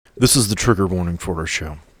This is the trigger warning for our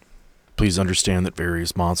show. Please understand that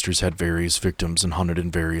various monsters had various victims and hunted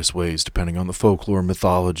in various ways depending on the folklore,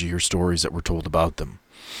 mythology, or stories that were told about them.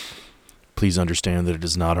 Please understand that it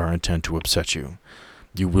is not our intent to upset you.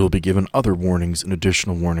 You will be given other warnings and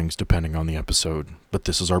additional warnings depending on the episode, but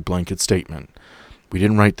this is our blanket statement. We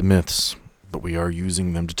didn't write the myths, but we are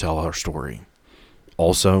using them to tell our story.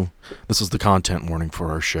 Also, this is the content warning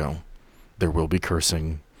for our show. There will be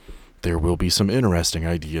cursing. There will be some interesting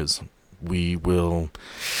ideas. We will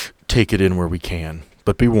take it in where we can,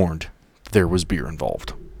 but be warned, there was beer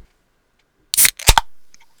involved.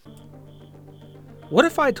 What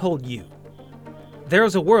if I told you there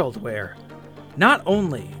is a world where not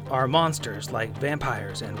only are monsters like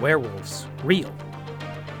vampires and werewolves real,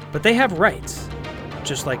 but they have rights,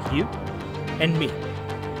 just like you and me.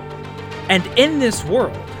 And in this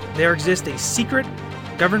world, there exists a secret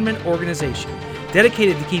government organization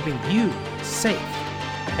dedicated to keeping you safe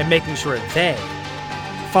and making sure they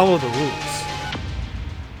follow the rules.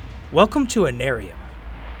 Welcome to Anarium,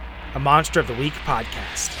 a Monster of the Week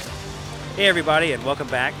podcast. Hey everybody, and welcome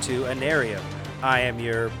back to Anarium. I am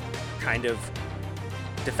your kind of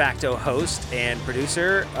de facto host and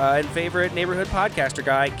producer and favorite neighborhood podcaster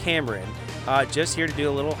guy, Cameron. Just here to do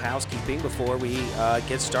a little housekeeping before we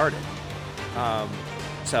get started.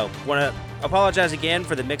 So, want to apologize again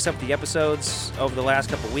for the mix-up of the episodes over the last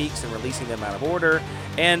couple weeks and releasing them out of order.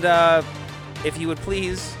 And if you would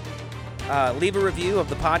please leave a review of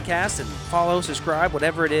the podcast and follow, subscribe,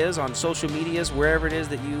 whatever it is on social medias, wherever it is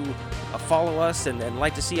that you follow us and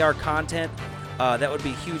like to see our content, that would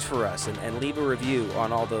be huge for us. And leave a review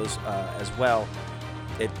on all those as well.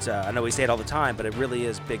 I know we say it all the time, but it really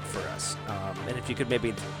is big for us. And if you could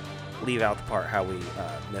maybe leave out the part how we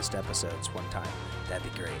missed episodes one time,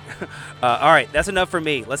 that'd be great. All right, that's enough for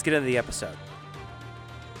me. Let's get into the episode.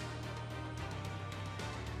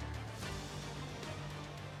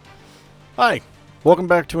 Hi, welcome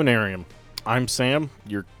back to Anarium. I'm Sam,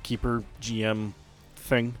 your keeper GM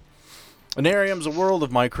thing. Anarium's a world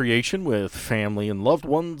of my creation with family and loved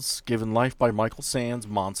ones, given life by Michael Sands,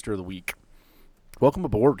 Monster of the Week. Welcome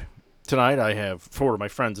aboard. Tonight I have four of my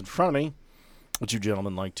friends in front of me. Would you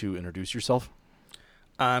gentlemen like to introduce yourself?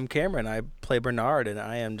 I'm Cameron. I play Bernard,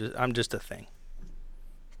 and I'm just a thing.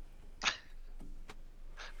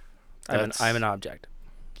 I'm an object.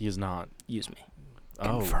 He is not. Use me.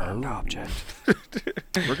 Confirmed object.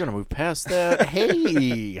 We're going to move past that.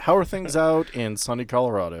 Hey, how are things out in sunny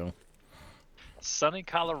Colorado? Sunny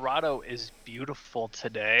Colorado is beautiful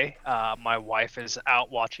today. My wife is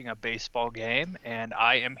out watching a baseball game, and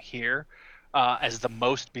I am here as the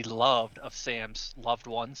most beloved of Sam's loved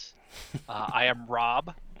ones. I am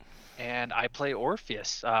Rob, and I play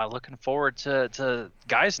Orpheus. Looking forward to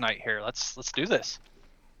guys' night here. Let's do this.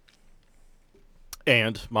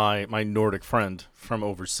 And my Nordic friend from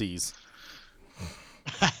overseas.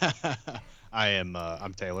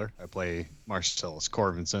 I'm Taylor. I play Marcellus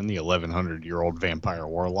Corvinson, the 1100-year-old vampire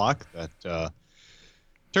warlock that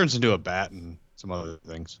turns into a bat and some other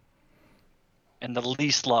things. And the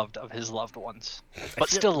least loved of his loved ones, but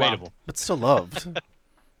still loved. But still loved.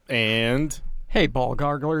 And hey, ball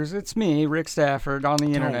garglers, it's me, Rick Stafford, on the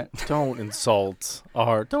internet. Don't insult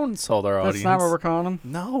our audience. That's not what we're calling them?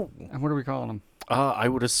 No. And what are we calling them? I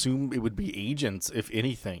would assume it would be agents, if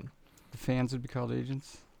anything. The fans would be called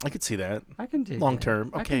agents? I could see that. I can dig long that.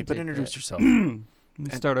 term. Okay, but introduce yourself.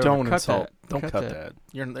 Start over. Don't cut insult. that. Don't cut that.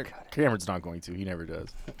 that. Cameron's not going to. He never does.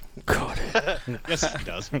 Cut it. Yes, he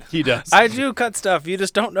does. He does. I do cut stuff. You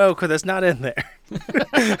just don't know because it's not in there.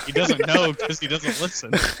 He doesn't know because he doesn't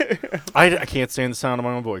listen. I can't stand the sound of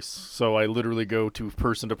my own voice, so I literally go to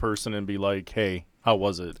person and be like, "Hey, how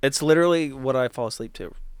was it?" It's literally what I fall asleep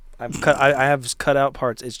to. I have cut out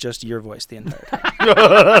parts. It's just your voice the entire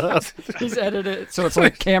time. He's edited it, so it's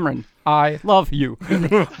like, Cameron, I love you.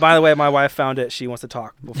 By the way, my wife found it. She wants to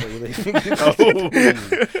talk before you leave.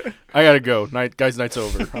 I gotta go. Guys, night's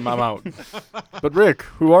over. I'm out. But Rick,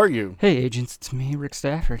 who are you? Hey, agents, it's me, Rick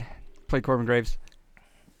Stafford. Play Corbin Graves.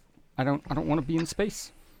 I don't want to be in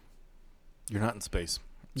space. You're not in space.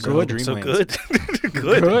 Good. So good.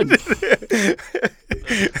 Good.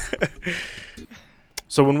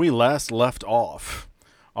 So when we last left off,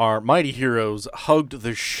 our mighty heroes hugged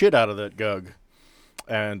the shit out of that Gug,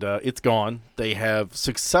 and it's gone. They have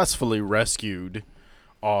successfully rescued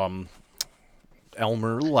Elmer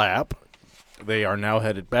Lapp. They are now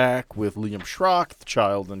headed back with Liam Schrock, the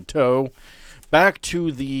child in tow, back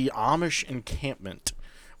to the Amish encampment,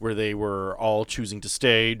 where they were all choosing to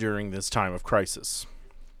stay during this time of crisis.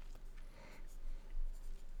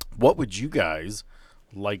 What would you guys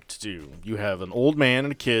like to do? You have an old man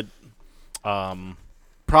and a kid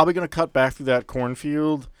probably going to cut back through that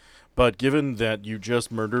cornfield, but given that you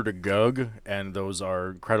just murdered a Gug, and those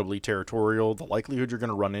are incredibly territorial, the likelihood you're going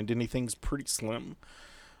to run into anything is pretty slim.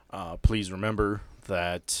 Please remember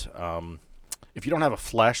that if you don't have a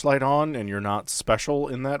flashlight on and you're not special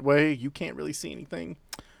in that way, you can't really see anything.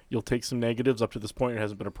 You'll take some negatives. Up to this point, it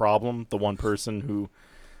hasn't been a problem. The one person who,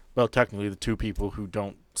 well, technically the two people who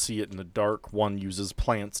don't see it in the dark, one uses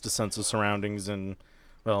plants to sense the surroundings, and,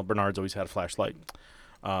 well, Bernard's always had a flashlight.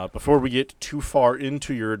 Before we get too far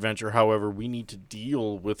into your adventure, however, we need to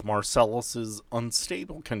deal with Marcellus's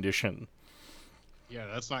unstable condition. Yeah,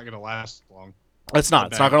 that's not going to last long. It's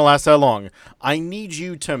not going to last that long. I need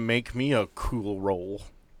you to make me a cool roll.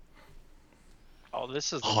 Oh,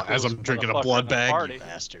 this is the as I'm coolest drinking a motherfucker blood in the bag, party. you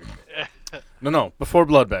bastard. No, before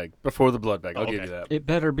blood bag. Before the blood bag. I'll give Okay. you that. It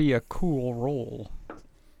better be a cool roll.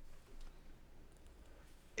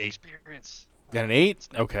 Experience. Got an 8?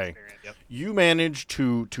 Okay. Experience. Yep. You manage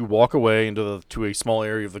to walk away to a small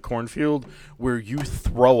area of the cornfield where you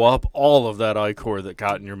throw up all of that ichor that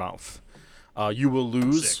got in your mouth. You will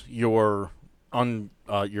lose Sick. your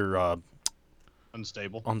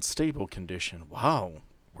Unstable. unstable condition. Wow.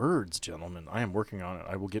 Words, gentlemen. I am working on it.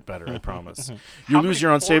 I will get better, I promise. How You many lose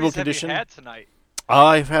your unstable 40s have you condition. had tonight?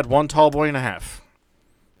 I've had one tall boy and a half.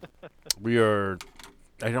 I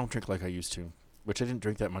don't drink like I used to, which I didn't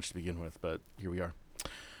drink that much to begin with, but here we are.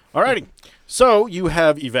 Alrighty. So you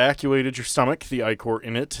have evacuated your stomach. The ichor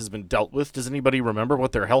in it has been dealt with. Does anybody remember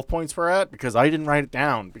what their health points were at? Because I didn't write it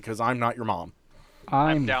down because I'm not your mom.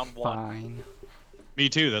 I'm down one. fine. Me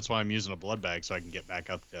too. That's why I'm using a blood bag so I can get back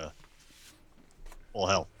up to full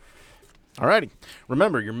health. Alrighty.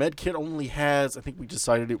 Remember, your med kit only has, I think we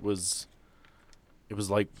decided it was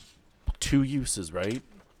like 2 uses, right?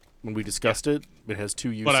 When we discussed it, it has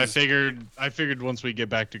 2 uses. But I figured once we get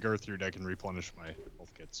back to Gertrude, I can replenish my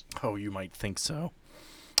health kits. Oh, you might think so.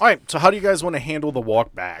 All right, so how do you guys want to handle the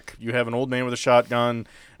walk back? You have an old man with a shotgun,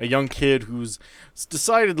 a young kid who's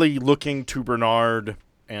decidedly looking to Bernard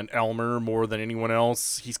and Elmer more than anyone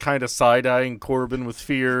else. He's kind of side-eyeing Corbin with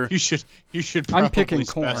fear. You should I'm probably picking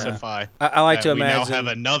corn. specify. I like that to we imagine, now have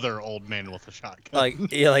another old man with a shotgun.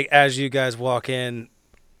 like as you guys walk in,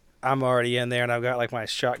 I'm already in there and I've got like my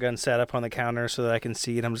shotgun set up on the counter so that I can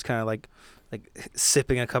see it. I'm just kind of like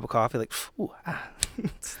sipping a cup of coffee, like, ooh,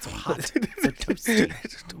 It's so hot. It's so toasty.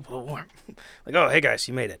 just a little warm. Like, oh, hey guys,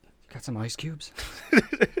 you made it. Got some ice cubes.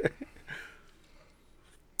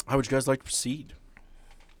 How would you guys like to proceed?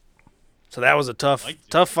 So that was a tough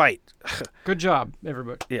fight. Good job,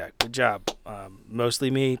 everybody. Yeah, good job. Mostly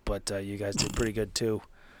me, but you guys did pretty good too.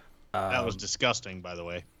 That was disgusting, by the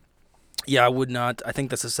way. Yeah, I would not. I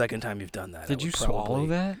think that's the second time you've done that. I Did you would swallow probably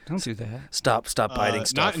that? Don't do that. Stop biting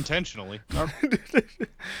stuff. Not intentionally. Stop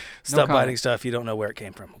comment. biting stuff. You don't know where it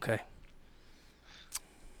came from. Okay.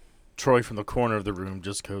 Troy from the corner of the room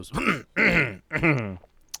just goes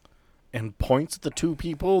and points at the 2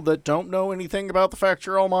 people that don't know anything about the fact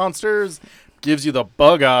you're all monsters, gives you the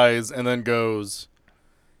bug eyes, and then goes,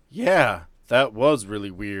 yeah, that was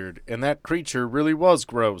really weird, and that creature really was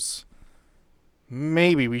gross.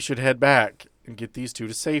 Maybe we should head back and get these 2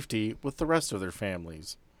 to safety with the rest of their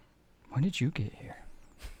families. When did you get here?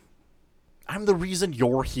 I'm the reason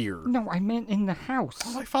you're here. No, I meant in the house.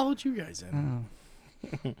 Well, I followed you guys in.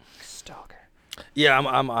 Oh. Stalker. Yeah,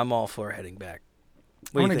 I'm all for heading back. I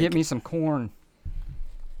What want do to you get think? me some corn.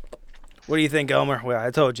 What do you think, Elmer? Well, I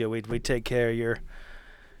told you we'd take care of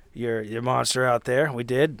your monster out there. We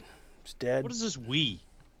did. It's dead. What is this we?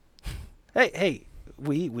 Hey,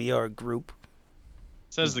 we are a group.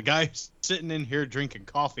 Says the guy sitting in here drinking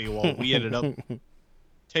coffee while we ended up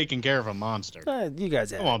taking care of a monster. You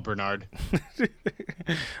guys had Come on, Bernard. it.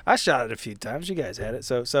 I shot it a few times. You guys had it.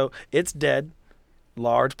 So it's dead,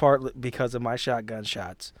 large part because of my shotgun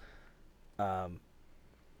shots.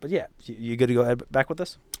 But yeah, you good to go ahead back with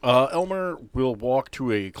us? Elmer will walk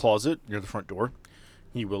to a closet near the front door.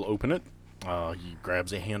 He will open it. He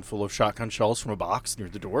grabs a handful of shotgun shells from a box near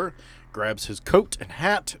the door, grabs his coat and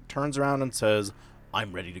hat, turns around and says,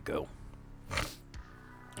 I'm ready to go.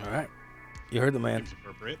 All right. You heard the man. Seems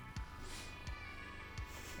appropriate.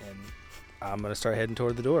 And I'm going to start heading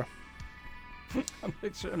toward the door. I'm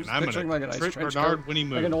just And I'm picturing like a nice trip trench Bernard coat, when he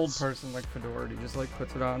moves. like an old person, like fedora. He just like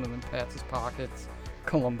puts it on and then pats his pockets,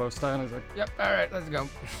 Columbo style. He's like, "Yep, all right, let's go."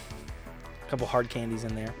 A couple hard candies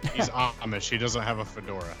in there. He's Amish. He doesn't have a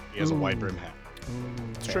fedora. He has a wide brim hat.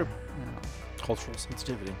 It's true. Cultural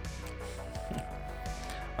sensitivity.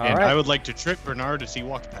 All And right. I would like to trip Bernard as he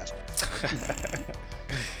walks past me.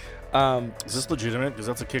 Is this legitimate? Because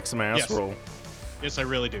that's a kick some ass Yes. roll. Yes, I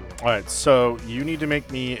really do. All right, so you need to make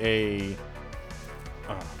me a...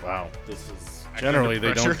 Oh, wow. This is Generally,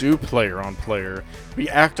 they pressure, don't do player on player. We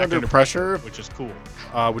act under pressure, which is cool.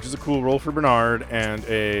 which is a cool roll for Bernard, and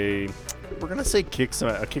we're gonna say kick some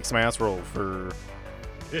ass roll for.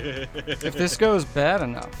 If this goes bad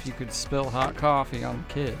enough, you could spill hot coffee on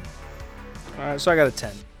the kid. All right, so I got a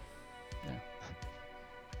 10.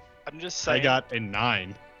 I'm just I saying. got a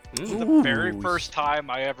 9. This is the very Ooh. first time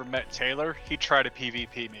I ever met Taylor. He tried to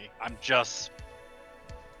PvP me. I'm just.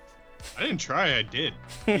 I didn't try. I did.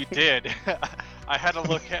 He did. I had to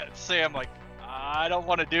look at Sam like, I don't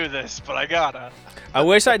want to do this, but I gotta. I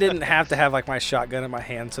wish I didn't have to have like my shotgun in my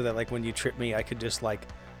hand so that like when you trip me, I could just like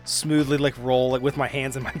smoothly like roll like with my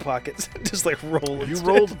hands in my pockets, just like roll. You instead.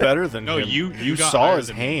 rolled better than No, him. you got saw higher his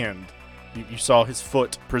than me. hand. You saw his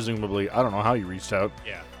foot, presumably. I don't know how you reached out.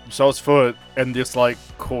 Yeah. You saw his foot and just like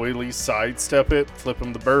coyly sidestep it, flip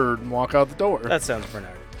him the bird, and walk out the door. That sounds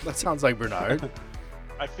Bernard. That sounds like Bernard.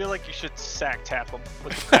 I feel like you should sack tap him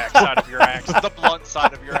with the back side of your axe, the blunt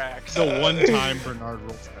side of your axe. The one time Bernard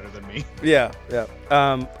rolls better than me. Yeah.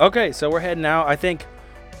 Okay, so we're heading out. I think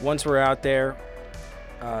once we're out there,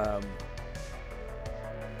 I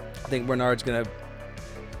think Bernard's gonna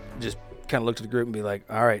just kind of look to the group and be like,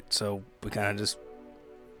 "All right, so we kind of just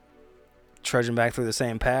trudging back through the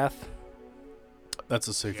same path." That's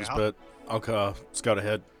the safest Yeah. bet. I'll scout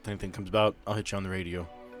ahead. If anything comes about, I'll hit you on the radio.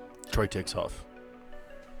 Troy takes off.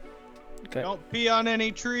 Okay. Don't pee on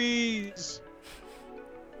any trees.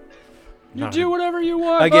 You Not do him. whatever you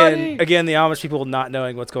want, Again, buddy. the Amish people not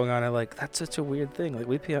knowing what's going on are like, "That's such a weird thing. Like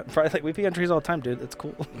we pee on trees all the time, dude. That's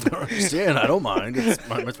cool." I understand. I don't mind.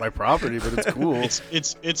 It's my property, but it's cool.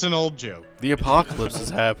 It's an old joke. The apocalypse is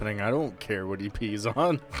happening. I don't care what he pees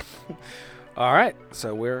on. All right,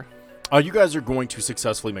 so we're You guys are going to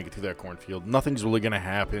successfully make it through that cornfield. Nothing's really going to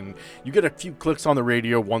happen. You get a few clicks on the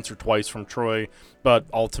radio once or twice from Troy, but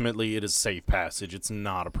ultimately it is safe passage. It's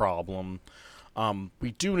not a problem.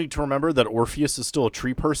 We do need to remember that Orpheus is still a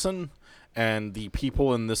tree person, and the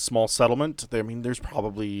people in this small settlement, there's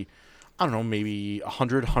probably, I don't know, maybe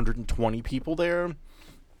 100, 120 people there.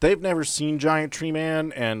 They've never seen Giant Tree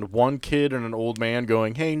Man, and one kid and an old man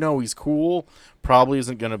going, "Hey, no, he's cool," probably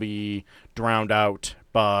isn't going to be drowned out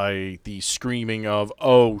by the screaming of,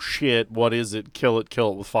 "Oh shit, what is it? Kill it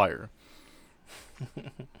with fire."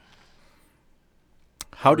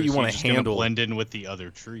 How do you want to handle blend in with the other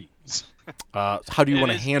trees? how do you It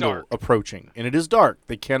want to is handle dark. approaching? And it is dark.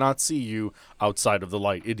 They cannot see you outside of the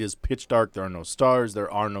light. It is pitch dark. There are no stars.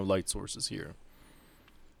 There are no light sources here.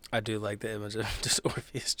 I do like the image of just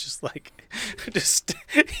Orpheus, just like,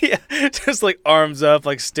 just like arms up,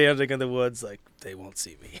 like standing in the woods, like they won't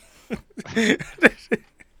see me. You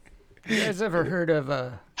guys ever heard of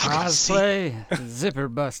cosplay? Zipper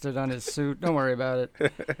busted on his suit. Don't worry about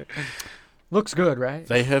it. Looks good, right?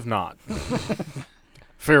 They have not.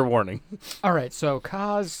 Fair warning. All right, so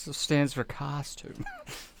cos stands for costume.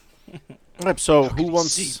 Yep, so who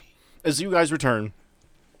wants, as you guys return,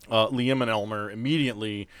 Liam and Elmer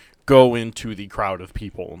immediately go into the crowd of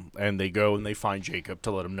people, and they go and they find Jacob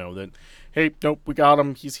to let him know that, hey, nope, we got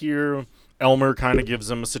him, he's here. Elmer kind of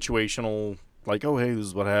gives him a situational, like, oh, hey, this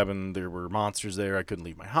is what happened, there were monsters there, I couldn't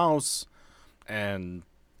leave my house, and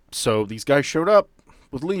so these guys showed up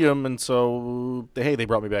with Liam, and so, hey, they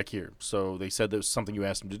brought me back here, so they said there was something you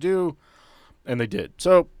asked them to do, and they did.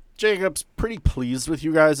 So Jacob's pretty pleased with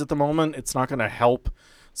you guys at the moment. It's not going to help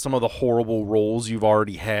some of the horrible roles you've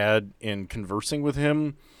already had in conversing with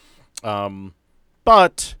him.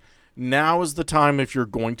 But now is the time, if you're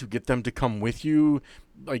going to get them to come with you,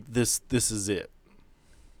 like this is it.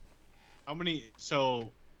 How many?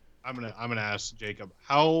 So, I'm gonna ask Jacob.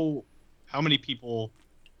 How many people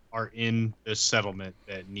are in this settlement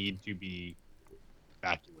that need to be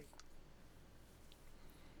evacuated?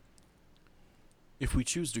 If we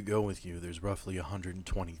choose to go with you, there's roughly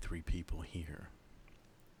 123 people here.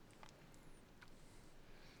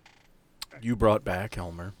 You brought back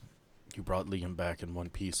Elmer. You brought Liam back in one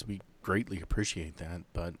piece. We greatly appreciate that,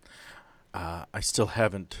 but I still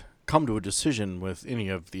haven't come to a decision with any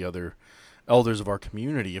of the other elders of our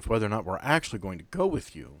community of whether or not we're actually going to go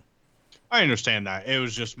with you. I understand that. It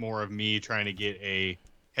was just more of me trying to get a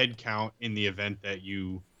head count in the event that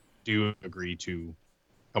you do agree to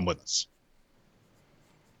come with us.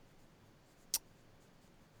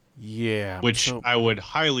 Yeah. Which so- I would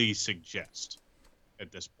highly suggest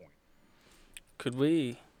at this point. Could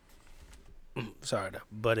we? Sorry to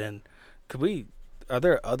butt in. Could we? Are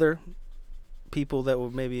there other people that were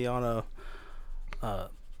maybe on a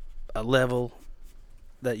level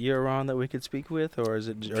that you're on that we could speak with, or is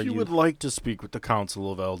it? If you would like to speak with the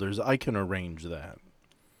Council of Elders, I can arrange that.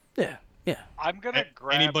 Yeah. I'm gonna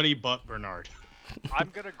grab. Anybody but Bernard. I'm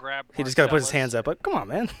gonna grab. He just got to put his Marcellus. hands up. Like, come on,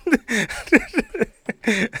 man.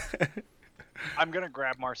 I'm gonna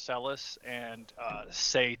grab Marcellus and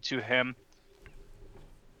say to him,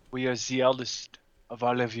 "We are the eldest of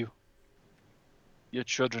all of you. Your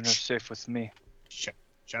children are safe with me. Shut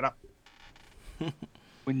up.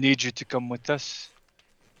 We need you to come with us,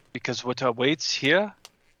 because what awaits here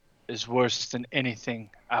is worse than anything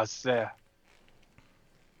out there."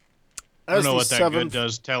 I don't As know the what that seventh- good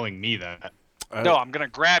does telling me that. No, I'm gonna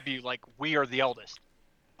grab you like we are the eldest.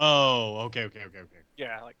 Oh, okay.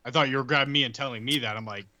 Yeah, like I thought you were grabbing me and telling me that. I'm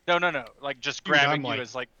like no, like just Dude, grabbing I'm you like-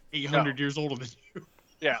 as like 800 years older than you.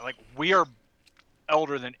 yeah, like we are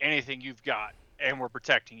elder than anything you've got, and we're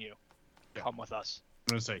protecting you. Yeah. Come with us.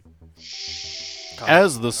 I'm gonna say,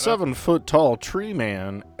 As the 7-foot-tall tree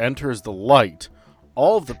man enters the light,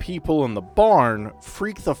 all of the people in the barn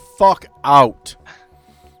freak the fuck out.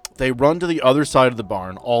 They run to the other side of the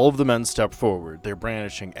barn. All of the men step forward. They're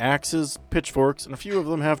brandishing axes, pitchforks, and a few of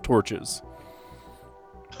them have torches.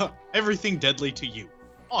 everything deadly to you.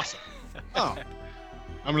 Awesome. Oh.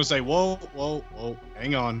 I'm gonna say, whoa,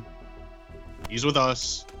 hang on. He's with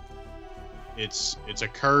us. It's a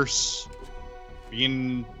curse.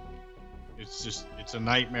 It's a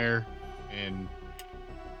nightmare, and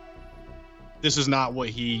this is not what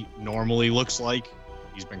he normally looks like.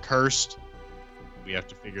 He's been cursed. We have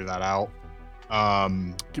to figure that out.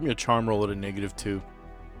 Give me a charm roll at a -2.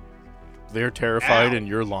 They're terrified Ow. and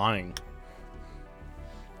you're lying.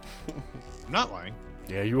 I'm not lying.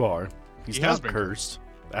 Yeah, you are. He's He has not been cursed.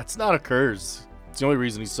 That's not a curse. It's the only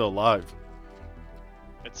reason he's still alive.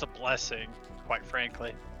 It's a blessing, quite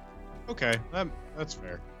frankly. Okay, that's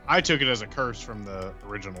fair. I took it as a curse from the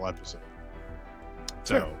original episode.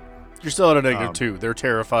 So, You're still at a -2. They're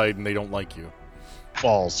terrified and they don't like you.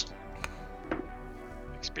 balls.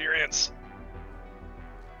 Experience.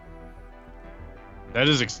 That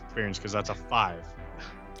is experience because that's a 5.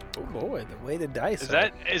 Oh boy, the way the dice.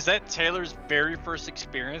 Is that Taylor's very first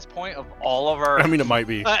experience point of all of our I mean, it might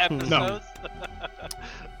be. episodes?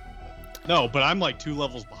 No, but I'm like 2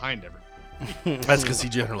 levels behind everyone. That's because he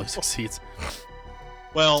generally succeeds.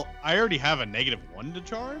 Well, I already have a -1 to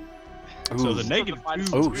charm, so Ooh. the -2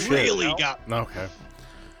 Oh, shit. really got Okay.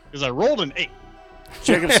 because I rolled an 8.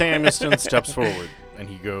 Jacob Samuelson steps forward and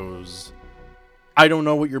he goes, I don't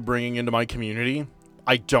know what you're bringing into my community.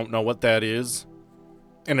 I don't know what that is.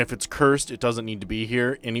 And if it's cursed, it doesn't need to be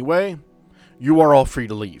here anyway. You are all free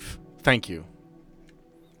to leave. Thank you.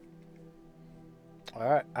 All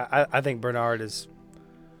right, I think Bernard is.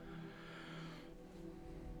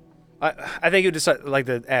 I think you just like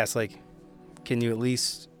to ask, like, can you at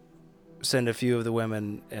least send a few of the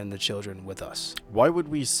women and the children with us? Why would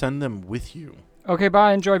we send them with you? Okay,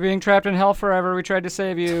 bye. Enjoy being trapped in hell forever. We tried to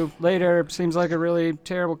save you. Later. Seems like a really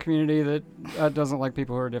terrible community that doesn't like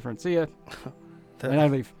people who are different. See ya. And I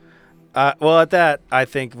leave. Well, at that, I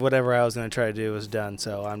think whatever I was going to try to do was done.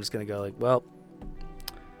 So I'm just going to go like, well,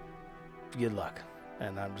 good luck,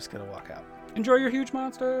 and I'm just going to walk out. Enjoy your huge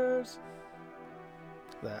monsters.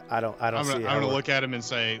 I don't I'm see. gonna look at him and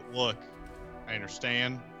say, "Look, I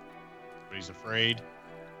understand, but he's afraid.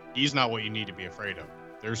 He's not what you need to be afraid of.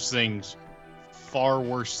 There's things far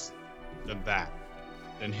worse than that,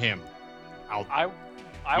 than him. Out there.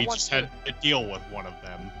 I We want just to. had to deal with one of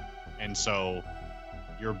them, and so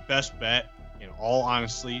your best bet, in all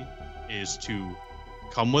honesty, is to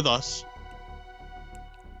come with us,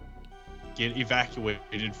 get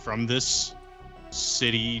evacuated from this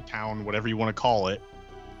city, town, whatever you want to call it,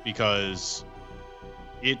 because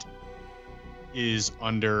it is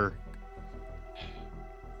under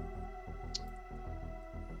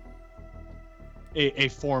a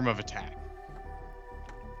form of attack.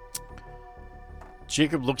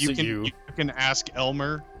 Jacob looks at you. You can ask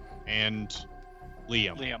Elmer and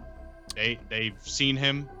Liam. They've seen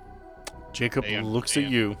him. Jacob They looks at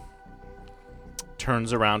understand. you,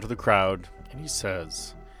 turns around to the crowd, and he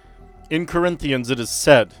says, In Corinthians it is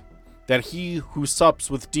said that he who sups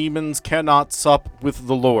with demons cannot sup with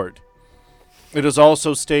the Lord. It is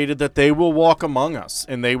also stated that they will walk among us,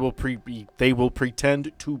 and they will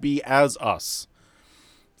pretend to be as us.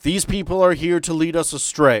 These people are here to lead us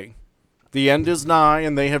astray. The end is nigh,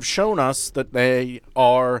 and they have shown us that they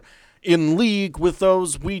are in league with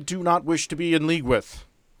those we do not wish to be in league with.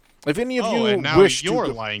 If any of you and now wish you're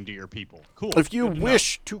to go, lying to your people. Cool. if you Good to know.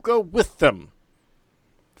 wish to go with them,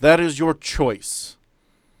 that is your choice.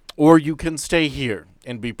 Or you can stay here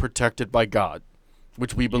and be protected by God,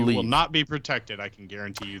 which we you believe. will not be protected. I can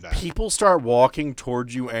guarantee you that. People start walking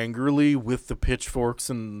towards you angrily with the pitchforks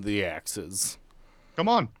and the axes. Come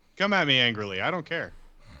on, come at me angrily. I don't care.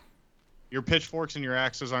 Your pitchforks and your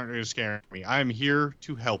axes aren't going to scare me. I am here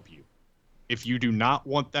to help you. If you do not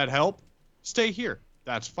want that help, stay here.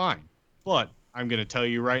 That's fine. But I'm going to tell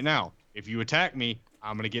you right now, if you attack me,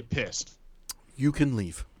 I'm going to get pissed. You can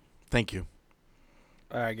leave. Thank you.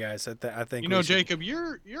 All right, guys. I think You know, Jacob,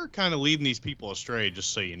 you're kind of leading these people astray.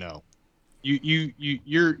 Just so you know,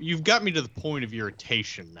 you've got me to the point of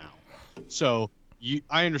irritation now. So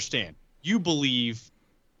I understand. You believe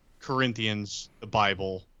Corinthians, the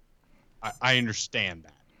Bible. I understand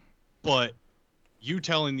that, but you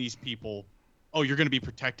telling these people, "Oh, you're going to be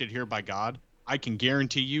protected here by God," I can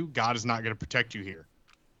guarantee you, God is not going to protect you here.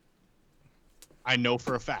 I know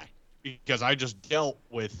for a fact because I just dealt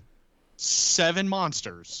with 7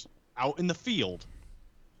 monsters out in the field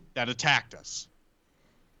that attacked us.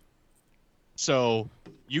 So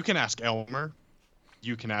you can ask Elmer,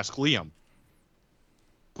 you can ask Liam.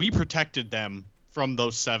 We protected them from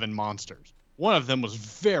those 7 monsters. One of them was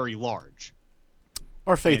very large.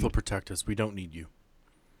 Our faith will protect us. We don't need you.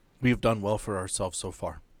 We have done well for ourselves so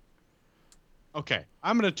far. Okay,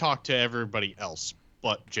 I'm going to talk to everybody else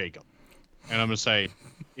but Jacob. And I'm going to say,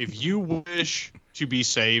 if you wish to be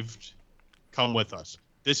saved, come with us.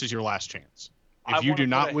 This is your last chance. If you do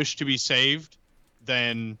not wish to be saved,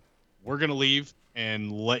 then we're going to leave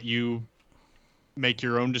and let you make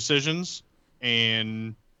your own decisions.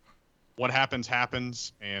 And what happens,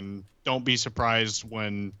 happens. And don't be surprised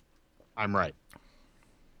when I'm right.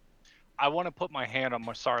 I want to put my hand on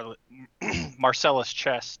Marcellus'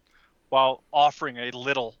 chest while offering a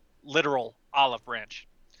literal olive branch.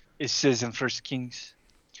 It says in 1 Kings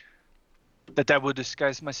that I will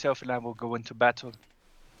disguise myself and I will go into battle.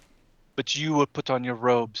 But you will put on your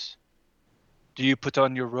robes. Do you put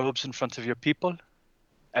on your robes in front of your people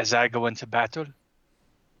as I go into battle?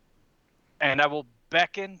 And I will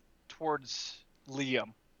beckon towards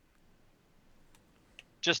Liam.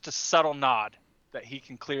 Just a subtle nod that he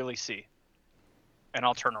can clearly see. And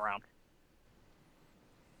I'll turn around.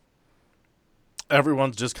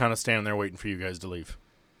 Everyone's just kind of standing there waiting for you guys to leave.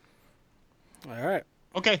 All right.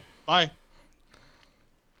 Okay, bye.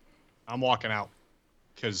 I'm walking out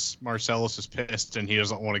because Marcellus is pissed and he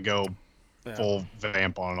doesn't want to go full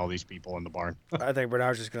vamp on all these people in the barn. I think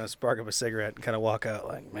Bernard's just going to spark up a cigarette and kind of walk out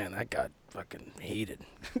like, man, that got fucking heated.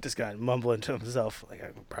 Just kind of mumbling to himself. Like, I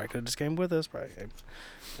probably could have just came with us. Probably,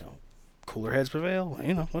 cooler heads prevail.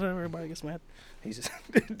 Whatever. Everybody gets mad. He's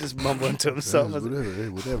just mumbling to himself. Whatever.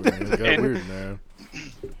 Man. It got weird, man.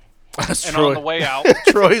 And on the way out,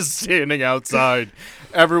 Troy's standing outside.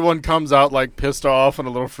 Everyone comes out like pissed off and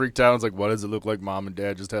a little freaked out. It's like, why does it look like Mom and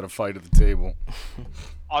Dad just had a fight at the table?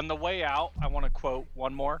 on the way out, I want to quote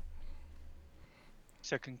one more.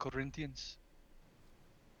 2 Corinthians.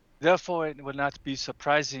 Therefore, it will not be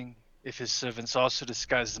surprising if his servants also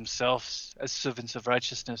disguise themselves as servants of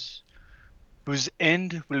righteousness, whose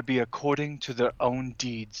end will be according to their own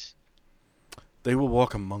deeds. They will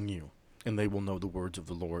walk among you, and they will know the words of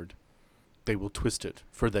the Lord. They will twist it,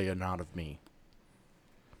 for they are not of me.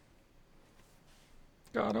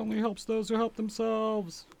 God only helps those who help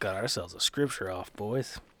themselves. Got ourselves a scripture off,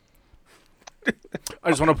 boys. I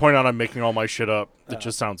just want to point out I'm making all my shit up. It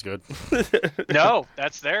just sounds good. No,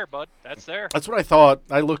 that's there, bud. That's there. That's what I thought.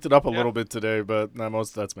 I looked it up a little bit today, but most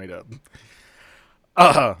of that's made up.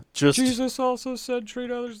 Jesus also said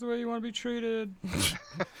treat others the way you want to be treated.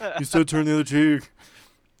 He said turn the other cheek.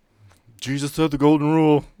 Jesus said the golden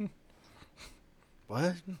rule.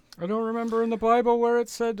 What? I don't remember in the Bible where it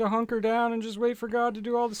said to hunker down and just wait for God to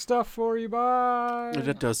do all the stuff for you. Bye.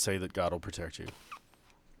 It does say that God will protect you.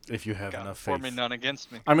 If you have enough faith. For me, none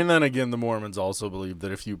against me. I mean, then again, the Mormons also believe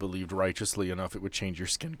that if you believed righteously enough, it would change your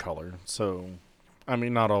skin color. So, I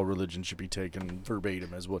mean, not all religion should be taken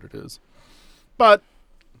verbatim as what it is. But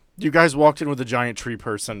you guys walked in with a giant tree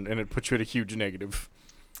person, and it put you at a huge negative.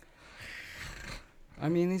 I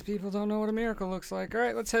mean, these people don't know what a miracle looks like. All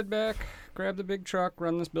right, let's head back, grab the big truck,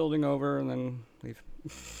 run this building over, and then leave.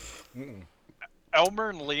 Elmer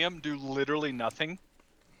and Liam do literally nothing.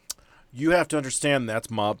 You have to understand that's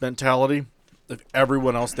mob mentality. If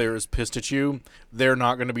everyone else there is pissed at you, they're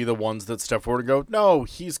not going to be the ones that step forward and go, no,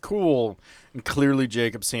 he's cool. And clearly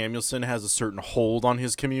Jacob Samuelson has a certain hold on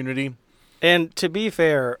his community. And to be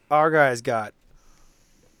fair, our guys got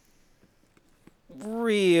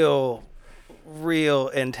real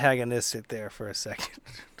antagonistic there for a second.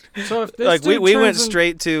 So if this like dude we went turns in-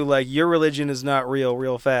 straight to like your religion is not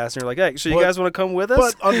real fast, and you're like, hey, so you guys want to come with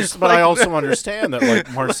us? But I also understand that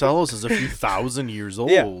like Marcellus is a few thousand years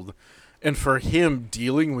old, And for him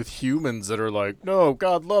dealing with humans that are like, no,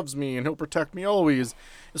 God loves me and he'll protect me always,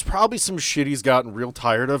 is probably some shit he's gotten real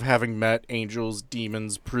tired of, having met angels,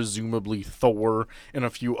 demons, presumably Thor, and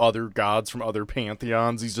a few other gods from other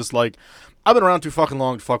pantheons. He's just like, I've been around too fucking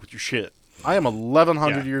long to fuck with your shit. I am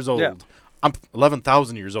 1,100 years old. Yeah. I'm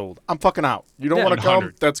 11,000 years old. I'm fucking out. You don't Yeah. want to come?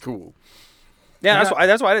 100. That's cool. Yeah,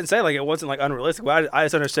 that's why I didn't say like it wasn't like unrealistic. But I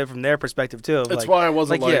just understood from their perspective too. That's like, why I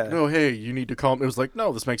wasn't like, yeah. no, hey, you need to calm. It was like,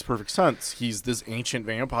 no, this makes perfect sense. He's this ancient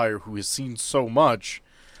vampire who has seen so much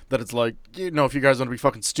that it's like, you know, if you guys want to be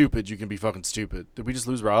fucking stupid, you can be fucking stupid. Did we just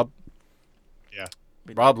lose Rob? Yeah.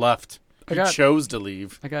 Rob left. I He got- chose to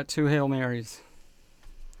leave. I got 2 Hail Marys.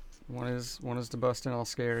 One is to bust in all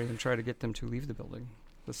scary and try to get them to leave the building.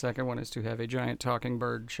 The second one is to have a giant talking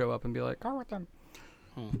bird show up and be like, "Go with them."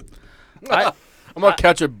 I'm gonna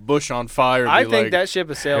catch a bush on fire. And I be think like, that ship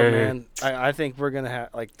has sailed, "Hey." man. I think we're gonna have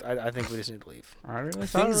like I think we just need to leave. I really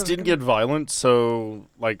thought it Things was didn't gonna- get violent, so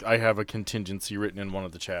like I have a contingency written in one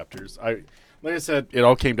of the chapters. Like I said, it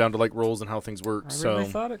all came down to like roles and how things work. I so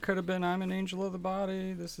really thought it could have been, I'm an angel of the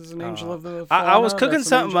body. This is an angel of the. I was fauna, cooking that's an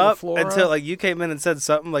something angel of up flora." until like you came in and said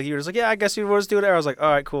something like you were just like, yeah, I guess you want us to do it. I was like,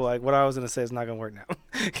 all right, cool. Like what I was gonna say is not gonna work now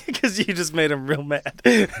because you just made him real mad.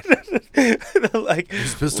 Like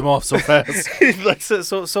just pissed him off so fast. like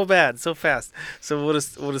so bad, so fast. So we'll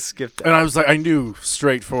just skip that. And I was like, I knew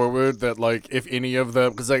straightforward that like if any of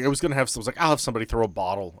them, because like, I was gonna have, I was like, I'll have somebody throw a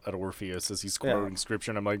bottle at Orpheus as he's quoting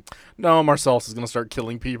scripture, and I'm like, no, Marcellus is gonna start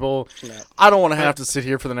killing people. No. I don't want to have to sit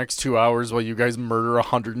here for the next 2 hours while you guys murder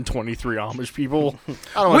 123 Amish people. I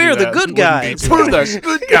don't wanna We're do the that. good Wouldn't guys. be- We're the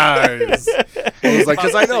good guys. I was like,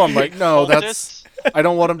 because I know I'm like, no, that's. I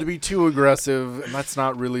don't want them to be too aggressive, and that's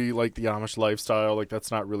not really like the Amish lifestyle. Like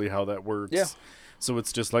that's not really how that works. Yeah. So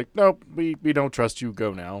it's just like, nope, we don't trust you.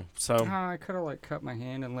 Go now. So. Oh, I could have like cut my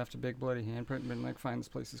hand and left a big bloody handprint and been like, "Fine, this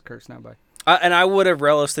place is cursed now." Bye. And I would have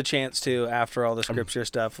relished the chance to, after all the scripture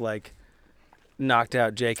stuff, like knocked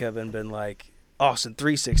out Jacob and been like, Austin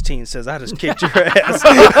 3:16 says I just kicked your ass.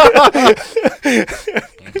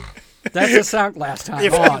 That's a sound last time.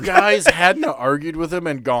 If on. you guys hadn't argued with him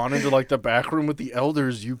and gone into like the back room with the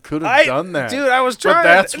elders, you could have done that. Dude, I was But trying.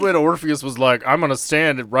 that's when Orpheus was like, I'm gonna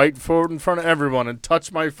stand right forward in front of everyone and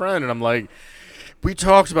touch my friend, and I'm like, we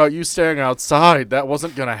talked about you staying outside. That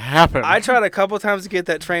wasn't gonna happen. I tried a couple times to get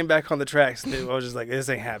that train back on the tracks. Dude, I was just like, this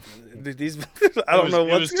ain't happening. Dude, these, I don't know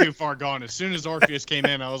It what's was too far gone. As soon as Orpheus came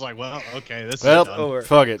in, I was like, well, okay, this well, is done. over.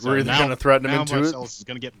 fuck it. So We're either now- gonna threaten him now into it. Marcellus is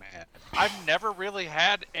gonna get mad. I've never really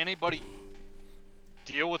had anybody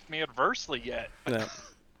deal with me adversely yet. No.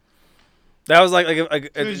 That was like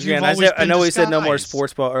Because again, you've I always said, I been know we said no more disguised.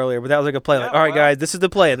 sports ball earlier, but that was like a play. Like, Yeah, all right, well. guys, this is the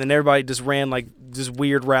play, and then everybody just ran like just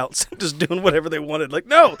weird routes, just doing whatever they wanted. Like,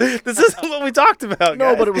 no, this isn't what we talked about. No,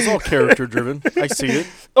 guys. but it was all character driven. I see it.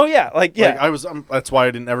 Oh yeah, like yeah. Like, I was. That's why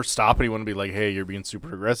I didn't ever stop anyone and be like, "Hey, you're being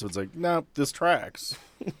super aggressive." It's like, no, this tracks.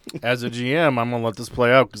 As a GM, I'm gonna let this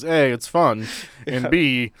play out because A, it's fun, and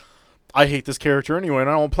B, I hate this character anyway, and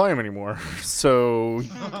I don't play him anymore. So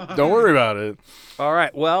don't worry about it. All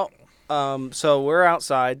right. Well, so we're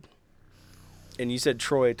outside, and you said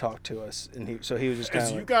Troy talked to us, and he was just kind As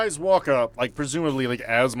of you like, guys walk up, like presumably like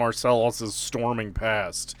as Marcellus is storming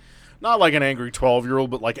past, not like an angry 12-year-old,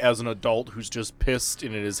 but like as an adult who's just pissed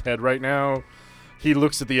and in his head right now, he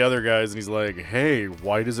looks at the other guys and he's like, "Hey,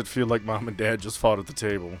 why does it feel like Mom and Dad just fought at the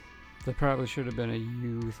table?" There probably should have been a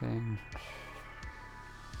you thing.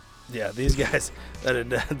 yeah, these guys that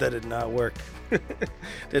did not work,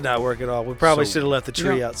 did not work at all. We probably So- should have left the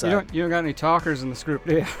tree outside. You don't got any talkers in this group,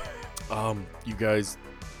 do you? You guys,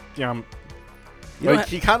 yeah, You know like what?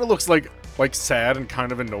 he kind of looks like sad and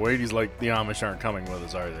kind of annoyed. He's like, the Amish aren't coming with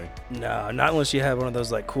us, are they? No, not unless you have one of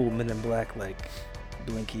those like cool Men in Black like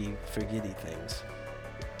blinky forgetty things.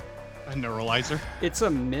 A neuralizer. It's a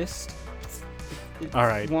mist. It's All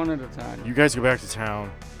right. one at a time. You guys go back to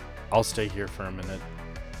town. I'll stay here for a minute.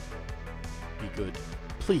 Be good.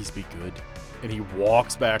 Please be good. And he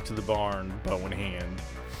walks back to the barn, bow in hand.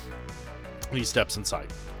 And he steps inside.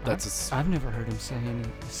 That's his. I've never heard him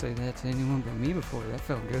say that to anyone but me before. That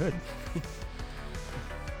felt good.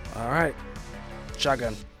 All right,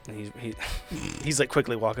 shotgun. And he's like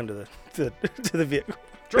quickly walking to the vehicle.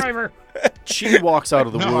 Driver. She walks out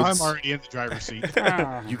of the No, woods. I'm already in the driver's seat.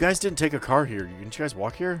 You guys didn't take a car here. Didn't you guys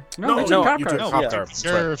walk here? No, we took no, cop you cars. took a No, cop yeah. car. That's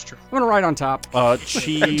right. Sheriff's truck. I'm gonna ride on top.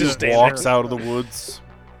 She Just stand walks there. out of the woods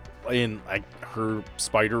in like her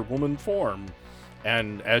Spider Woman form,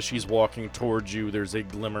 and as she's walking towards you, there's a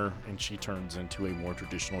glimmer, and she turns into a more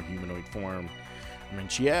traditional humanoid form. And then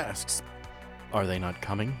she asks, "Are they not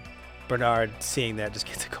coming?" Bernard, seeing that, just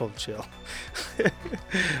gets a cold chill.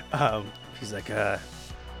 He's like,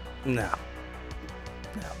 No.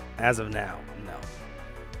 As of now, no.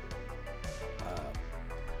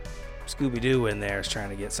 Scooby-Doo in there is trying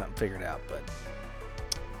to get something figured out, but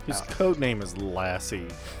His code name is Lassie.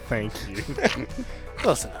 Thank you.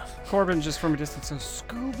 close enough. Corbin just from a distance goes,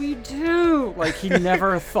 Scooby-Doo! Like he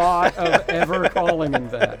never thought of ever calling him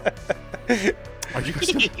that. Are you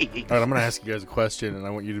guys gonna... All right, I'm going to ask you guys a question, and I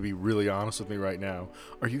want you to be really honest with me right now.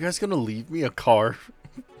 Are you guys going to leave me a car?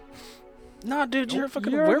 No, dude, you're a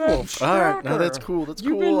fucking You're werewolf. that All right, no, stalker. that's cool. That's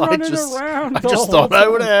You've cool. been I running just around the thought whole I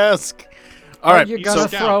would time. ask. All right. Are you gonna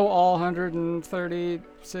So- throw all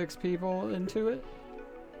 136 people into it?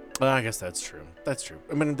 I guess that's true. That's true.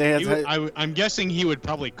 I mean, they had... I'm guessing he would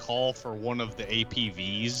probably call for one of the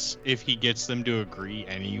APVs if he gets them to agree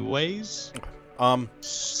anyways.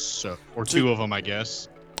 So, or two of them, I guess.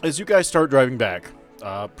 As you guys start driving back,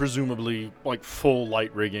 presumably like full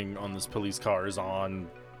light rigging on this police car is on,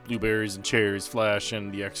 blueberries and cherries flash,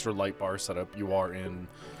 and the extra light bar setup. You are in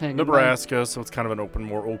Hanging Nebraska, so it's kind of an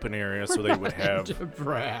more open area, so they would have...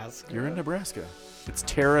 Nebraska. You're in Nebraska. It's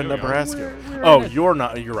Terra, Here we are. Nebraska. We're Oh, in a- you're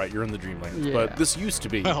not. You're right. You're in the Dreamland. Yeah. But this used to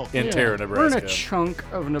be Well, in Yeah, Terra, We're Nebraska. in a chunk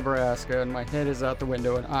of Nebraska, and my head is out the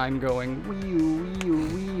window, and I'm going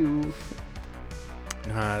wee-oo.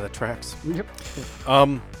 Nah, that tracks. Yep. As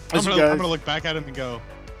I'm you gonna guys... look back at him and go,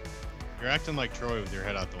 "You're acting like Troy with your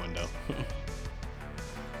head out the window."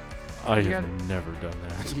 I You have gotta- never done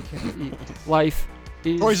that. You can't eat. Life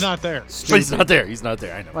is Troy's not there. stupid. He's not there. He's not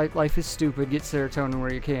there. I know. Life is stupid. Get serotonin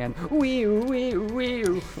where you can.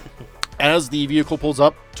 Wee-oo. As the vehicle pulls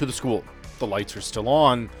up to the school, the lights are still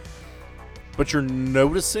on, but you're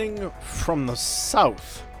noticing from the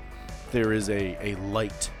south there is a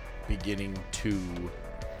light beginning to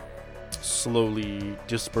slowly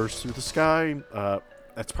disperse through the sky.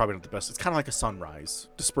 That's probably not the best. It's kind of like a sunrise.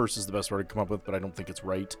 Disperse is the best word to come up with, but I don't think it's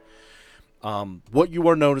right. What you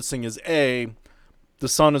are noticing is A, the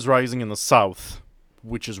sun is rising in the south,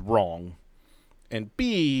 which is wrong, and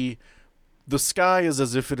B, the sky is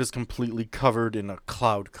as if it is completely covered in a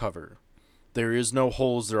cloud cover. There is no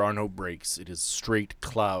holes, there are no breaks. It is straight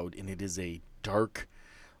cloud, and it is a dark,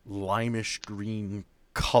 limeish green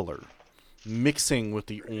color, mixing with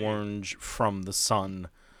the orange from the sun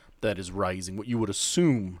that is rising. What you would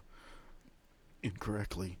assume,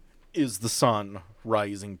 incorrectly, is the sun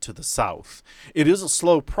rising to the south. It is a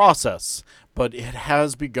slow process, but it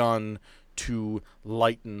has begun to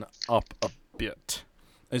lighten up a bit.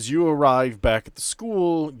 As you arrive back at the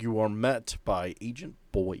school, you are met by Agent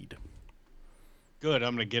Boyd. Good.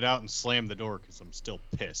 I'm gonna get out and slam the door because I'm still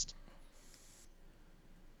pissed.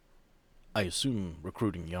 I assume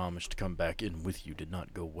recruiting Yamish to come back in with you did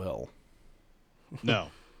not go well. No.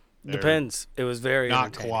 They're Depends. It was very Not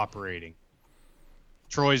entertaining. cooperating.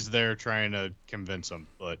 Troy's there trying to convince him,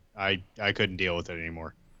 but I couldn't deal with it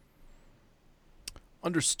anymore.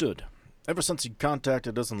 Understood. Ever since you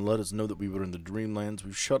contacted us and let us know that we were in the Dreamlands,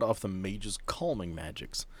 we've shut off the mage's calming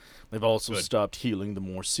magics. They've also Good. stopped healing the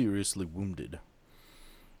more seriously wounded.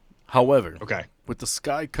 However, Okay. with the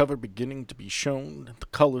sky cover beginning to be shown, the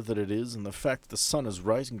color that it is, and the fact that the sun is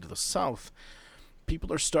rising to the south,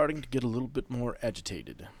 people are starting to get a little bit more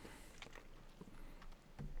agitated.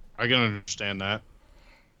 I can understand that.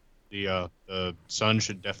 The sun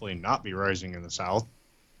should definitely not be rising in the south.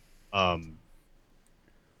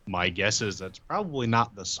 My guess is that's probably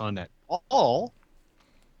not the sun at all,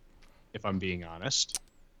 if I'm being honest.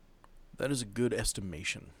 That is a good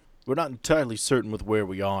estimation. We're not entirely certain with where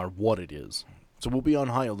we are, what it is, so we'll be on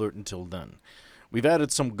high alert until then. We've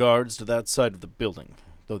added some guards to that side of the building,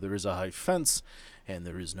 though there is a high fence, and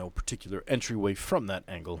there is no particular entryway from that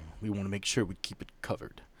angle. We want to make sure we keep it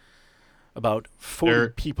covered. About 40 There-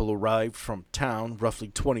 people arrived from town roughly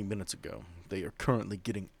 20 minutes ago. They are currently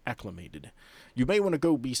getting acclimated. You may want to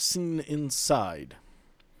go be seen inside,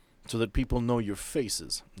 so that people know your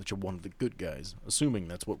faces, that you're one of the good guys, assuming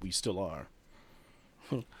that's what we still are.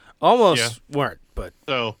 Almost weren't, but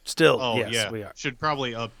So, still, oh yes, yeah, we are. should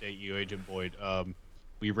probably update you, Agent Boyd.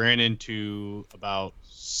 We ran into about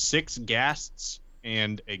 6 ghasts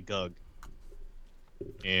and a gug,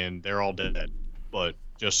 and they're all dead. But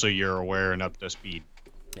just so you're aware and up to speed,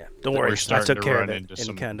 Yeah, don't We're worry. I starting took to care of run it. into And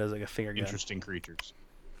some kind of does like a finger gun. interesting creatures.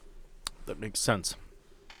 That makes sense.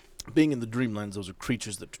 Being in the Dreamlands, those are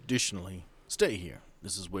creatures that traditionally stay here.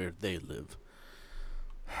 This is where they live.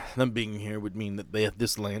 Them being here would mean that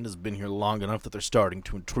this land has been here long enough that they're starting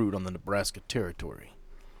to intrude on the Nebraska territory.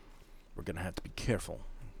 We're going to have to be careful.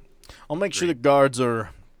 I'll make sure the guards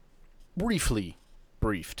are briefly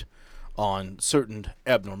briefed on certain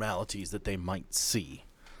abnormalities that they might see.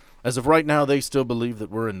 As of right now, they still believe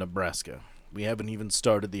that we're in Nebraska. We haven't even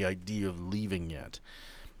started the idea of leaving yet.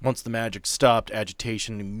 Once the magic stopped,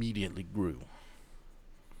 agitation immediately grew.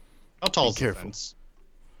 How tall is the careful. fence?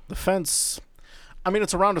 The fence, I mean,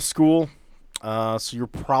 it's around a school, so you're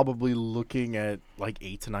probably looking at like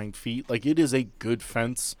 8 to 9 feet. Like, it is a good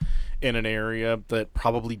fence in an area that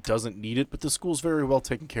probably doesn't need it, but the school's very well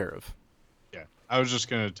taken care of. Yeah, I was just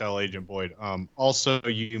gonna tell Agent Boyd. Also,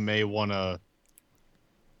 you may want to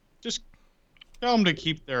just tell them to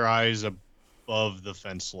keep their eyes above the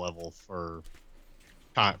fence level from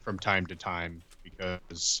time to time,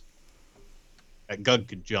 because that Gug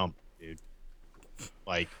could jump, dude.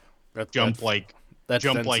 Like jump fence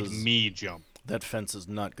like is- me jump. That fence is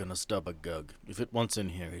not going to stub a Gug. If it wants in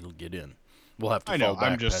here, it'll get in. We'll have to I know. fall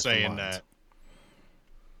back I'm just past the saying lines. that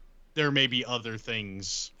there may be other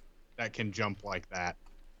things that can jump like that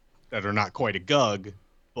are not quite a Gug,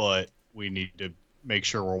 but we need to make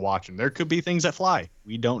sure we're watching. There could be things that fly.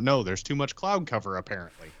 We don't know. There's too much cloud cover,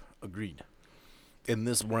 apparently. Agreed. In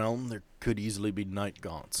this realm, there could easily be night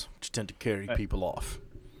gaunts, which tend to carry people off.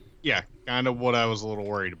 Yeah, kind of what I was a little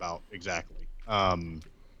worried about, exactly.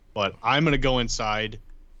 But I'm going to go inside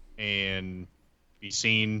and be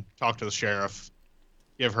seen, talk to the sheriff,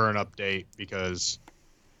 give her an update, because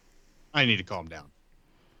I need to calm down.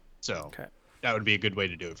 So Okay. that would be a good way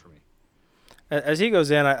to do it for me. As he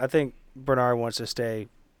goes in, I think Bernard wants to stay,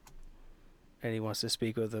 and he wants to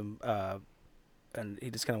speak with him, and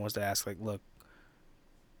he just kind of wants to ask, like, look,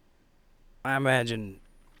 I imagine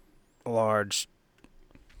large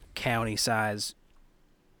county-size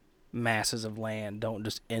masses of land don't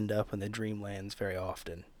just end up in the Dreamlands very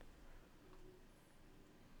often.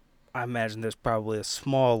 I imagine there's probably a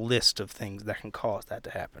small list of things that can cause that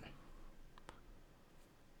to happen.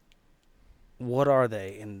 What are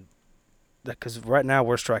they? And because right now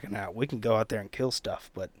we're striking out. We can go out there and kill stuff,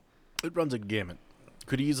 but It runs a gamut.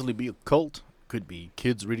 Could easily be a cult. Could be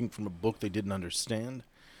kids reading from a book they didn't understand.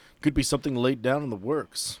 Could be something laid down in the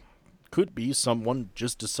works. Could be someone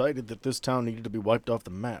just decided that this town needed to be wiped off the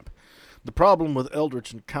map. The problem with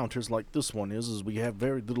eldritch encounters like this one is we have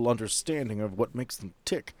very little understanding of what makes them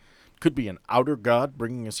tick. Could be an outer god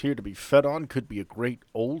bringing us here to be fed on. Could be a great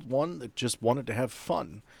old one that just wanted to have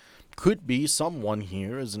fun. Could be someone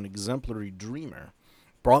here as an exemplary dreamer.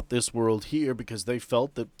 Brought this world here because they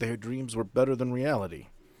felt that their dreams were better than reality.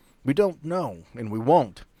 We don't know, and we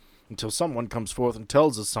won't, until someone comes forth and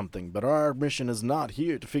tells us something, but our mission is not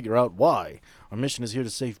here to figure out why. Our mission is here to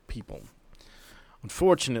save people.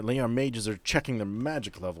 Unfortunately, our mages are checking their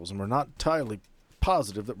magic levels, and we're not entirely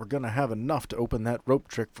positive that we're going to have enough to open that rope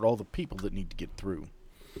trick for all the people that need to get through.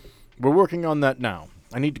 We're working on that now.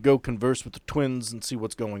 I need to go converse with the twins and see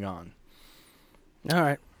what's going on. all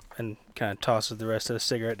right. And kind of tosses the rest of the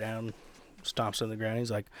cigarette down, stomps on the ground.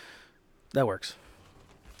 He's like, that works.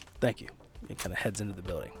 Thank you. He kind of heads into the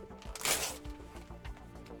building.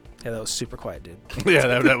 Yeah, that was super quiet, dude.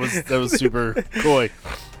 Yeah, that was super coy.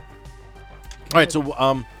 All right, so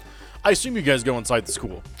I assume you guys go inside the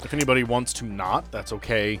school. If anybody wants to not, that's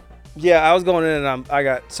okay. Yeah, I was going in and I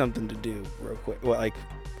got something to do real quick. Well, like,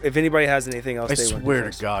 if anybody has anything else I they want to do swear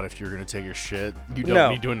first. to God, if you're gonna take a shit, you don't No.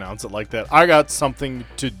 need to announce it like that. I got something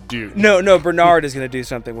to do. No, Bernard is going to do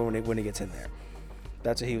something when he gets in there.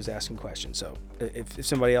 That's what he was asking questions. So if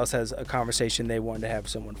somebody else has a conversation they wanted to have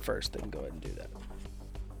someone first, they can go ahead and do that.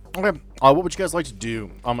 Okay. What would you guys like to do?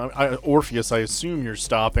 Orpheus, I assume you're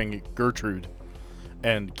stopping at Gertrude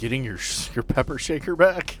and getting your pepper shaker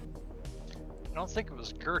back. I don't think it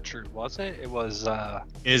was Gertrude, was it? It was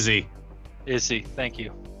Izzy, Izzy. Thank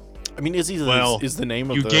you. I mean, Izzy Well, is the name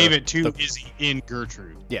of you the... gave it to the- Izzy in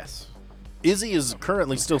Gertrude. Yes. Izzy is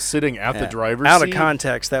currently still sitting at the Yeah. driver's Out seat. of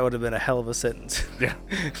context, that would have been a hell of a sentence. Yeah.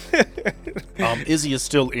 Izzy is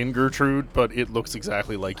still in Gertrude, but it looks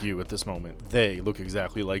exactly like you at this moment. They look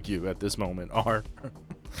exactly like you at this moment.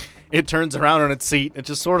 It turns around on its seat. It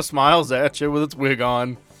just sort of smiles at you with its wig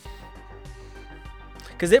on.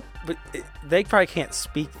 Because they probably can't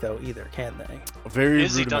speak, though, either, can they? Very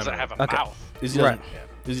Izzy doesn't rudimentary. have a Okay. mouth. Izzy doesn't, Right.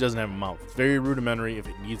 Izzy doesn't have a mouth. Very rudimentary. If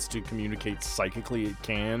it needs to communicate psychically, it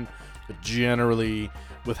can. But generally,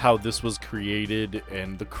 with how this was created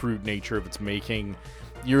and the crude nature of its making,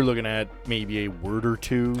 you're looking at maybe a word or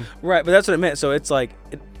two. Right, but that's what I meant. So it's like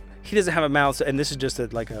he doesn't have a mouth, and this is just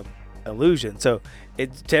like a illusion. So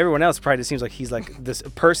it to everyone else, it probably just seems like he's like this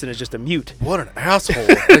person is just a mute. What an asshole.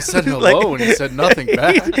 I said hello and he said nothing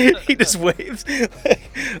back. he just waves.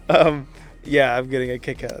 Yeah, I'm getting a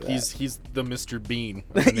kick out of that. He's the Mr. Bean.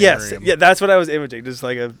 of the Yes, Narium. yeah, that's what I was imaging. Just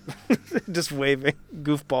like a, just waving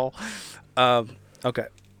goofball. Okay.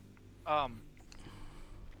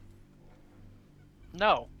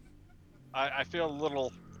 No. I feel a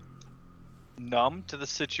little numb to the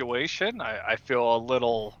situation. I feel a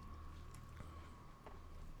little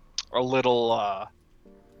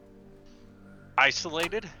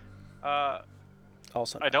isolated.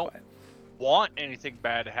 Also, I don't want anything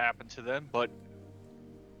bad to happen to them, but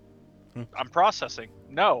I'm processing.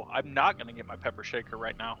 No, I'm not going to get my pepper shaker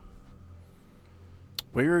right now.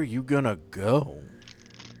 Where are you gonna go?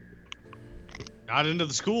 Not into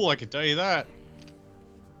the school, I can tell you that.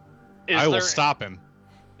 Is I will there- stop him.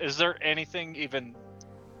 Is there anything even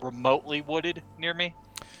remotely wooded near me?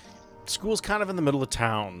 School's kind of in the middle of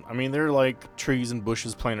town. I mean, there are like trees and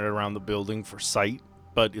bushes planted around the building for sight,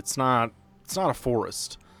 but it's not a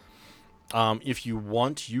forest. If you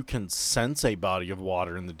want, you can sense a body of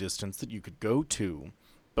water in the distance that you could go to,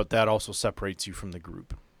 but that also separates you from the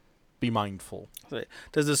group. Be mindful.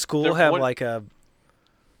 Does the school There have would- like a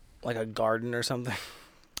garden or something?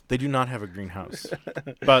 They do not have a greenhouse,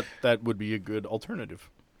 but that would be a good alternative.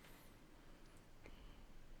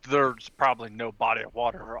 There's probably no body of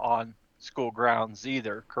water on school grounds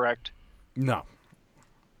either, correct? No.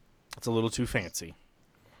 It's a little too fancy.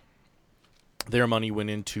 Their money went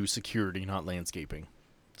into security, not landscaping.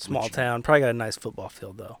 Small town. Probably got a nice football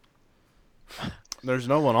field though. There's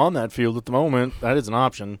no one on that field at the moment. That is an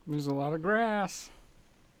option. There's a lot of grass.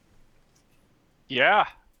 Yeah.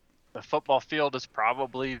 The football field is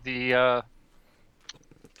probably the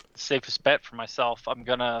safest bet for myself. I'm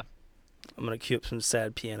gonna cue up some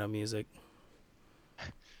sad piano music.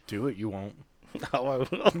 Do it, you won't. Oh,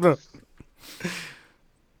 I will.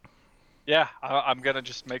 Yeah, I'm gonna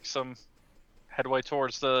just make some headway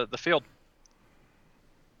towards the field.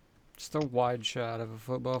 Just a wide shot of a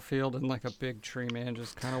football field and like a big tree man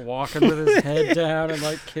just kind of walking with his head down and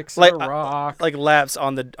like kicks Like, a rock. Like laps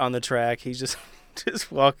on the track. He's just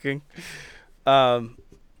just walking. All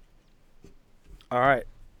right.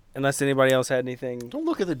 Unless anybody else had anything. Don't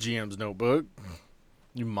look at the GM's notebook.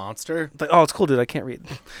 You monster. Like, oh, it's cool, dude. I can't read.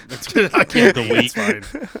 I can't delete. Fine.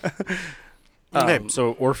 Okay, Um,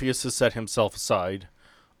 so Orpheus has set himself aside.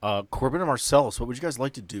 Corbin and Marcellus, what would you guys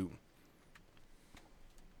like to do?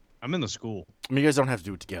 I'm in the school. I mean, you guys don't have to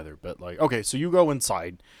do it together, but like, okay, so you go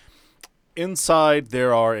inside. Inside,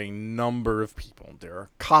 there are a number of people. There are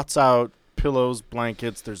cots out, pillows,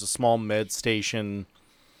 blankets. There's a small med station.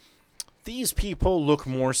 These people look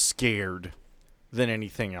more scared than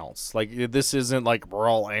anything else. Like, this isn't like we're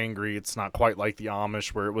all angry. It's not quite like the Amish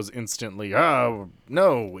where it was instantly, oh,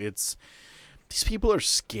 no. It's, these people are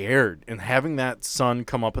scared. And having that sun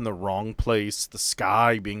come up in the wrong place, the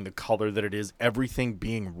sky being the color that it is, everything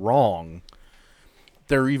being wrong,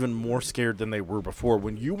 they're even more scared than they were before.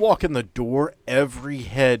 When you walk in the door, every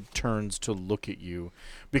head turns to look at you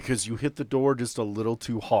because you hit the door just a little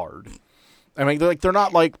too hard. I mean, they're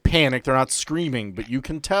not like panicked, they're not screaming, but you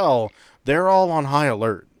can tell they're all on high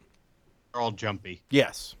alert. They're all jumpy.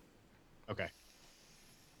 Yes. Okay.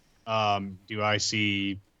 Do I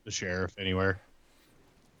see the sheriff anywhere?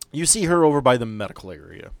 You see her over by the medical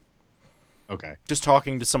area, Okay. just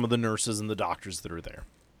talking to some of the nurses and the doctors that are there.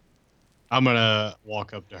 I'm gonna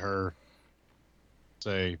walk up to her,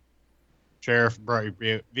 say, "Sheriff, brought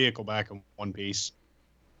your vehicle back in one piece."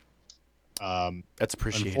 That's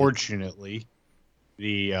appreciated. Unfortunately,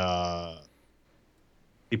 the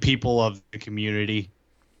people of the community,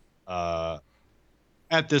 at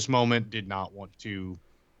this moment, did not want to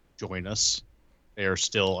join us. They are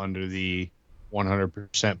still under the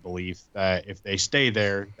 100% belief that if they stay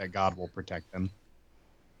there, that God will protect them.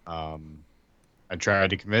 I tried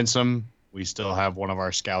to convince them. We still have one of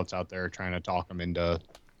our scouts out there trying to talk them into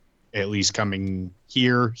at least coming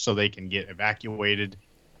here so they can get evacuated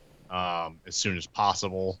as soon as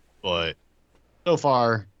possible. But so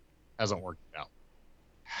far, hasn't worked out.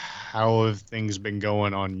 How have things been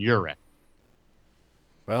going on your end?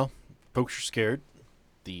 Well, folks are scared.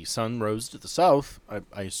 The sun rose to the south.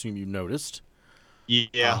 I assume you noticed.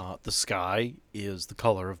 Yeah. The sky is the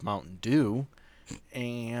color of Mountain Dew,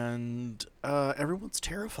 and everyone's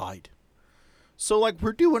terrified. So, like,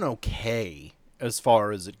 we're doing okay as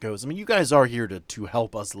far as it goes. I mean, you guys are here to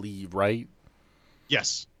help us leave, right?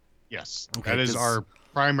 Yes. Yes. Okay, That is 'cause- our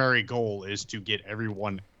primary goal, is to get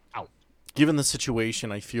everyone out. Given the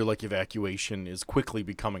situation, I feel like evacuation is quickly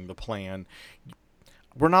becoming the plan.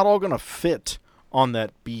 We're not all going to fit on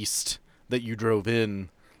that beast that you drove in.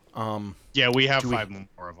 Yeah, we have Do we- 5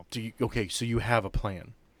 more of them. Okay, so you have a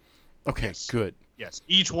plan. Okay, Yes. good. Yes.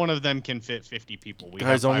 Each one of them can fit 50 people. We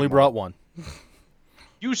Guys have 5 only more. brought one.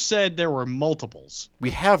 You said there were multiples.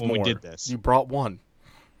 We have When we more. did this. You brought one.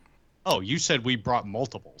 Oh, you said we brought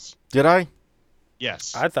multiples. Did I?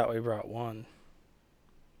 Yes. I thought we brought one.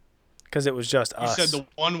 Because it was just You us. said the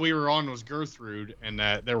one we were on was Gertrude, and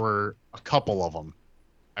that there were a couple of them.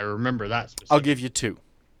 I remember that specifically. I'll give you 2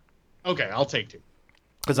 Okay, I'll take 2.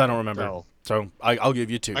 because I don't remember. So I'll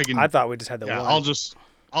give you 2. I thought we just had the Yeah, one.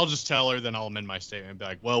 I'll just tell her, then I'll amend my statement and be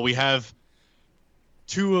like, well, we have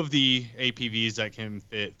 2 of the APVs that can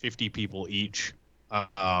fit 50 people each,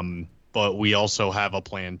 but we also have a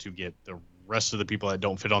plan to get the rest of the people that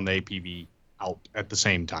don't fit on the APV out at the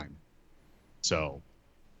same time. So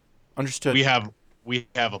Understood. we have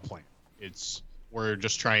a plan. We're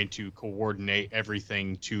just trying to coordinate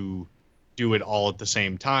everything to do it all at the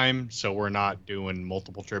same time, so we're not doing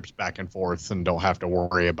multiple trips back and forth and don't have to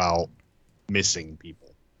worry about missing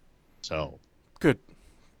people. So Good.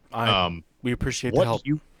 We appreciate the what help.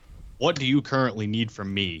 what do you currently need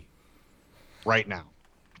from me right now?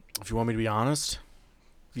 If you want me to be honest,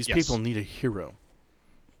 these Yes. people need a hero.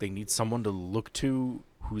 They need someone to look to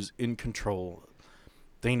who's in control.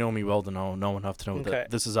 They know me well to know enough to know Okay.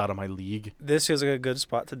 that this is out of my league. This feels like a good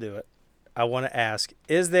spot to do it. I want to ask,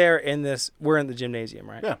 is there in this, we're in the gymnasium,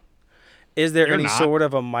 right? Yeah. Is there You're any not. sort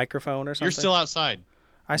of a microphone or something? You're still outside.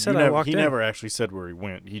 I said I walked he in. never actually said where he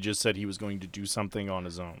went. He just said he was going to do something on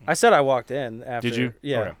his own. I said I walked in after. Did you?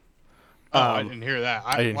 Yeah. Okay. Oh, I didn't hear that.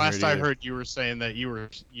 I didn't last hear it I either. heard you were saying that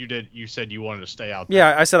you said you wanted to stay out there.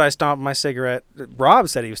 Yeah, I said I stomped my cigarette. Rob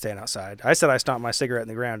said he was staying outside. I said I stomped my cigarette in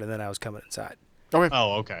the ground and then I was coming inside. Okay.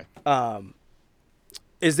 Oh, okay.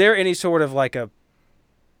 Is there any sort of like a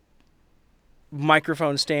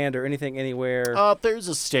microphone stand or anything anywhere? There's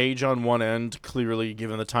a stage on one end. Clearly,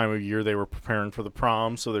 given the time of year, they were preparing for the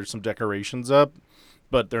prom, so there's some decorations up,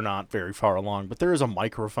 but they're not very far along. But there is a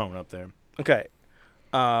microphone up there. Okay.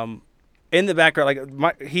 In the background,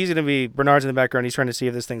 Bernard's in the background. He's trying to see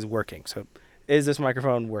if this thing's working. So, is this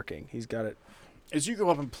microphone working? He's got it. As you go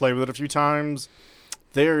up and play with it a few times,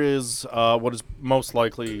 there is what is most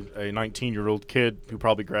likely a 19-year-old kid who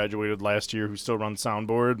probably graduated last year who still runs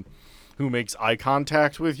soundboard, who makes eye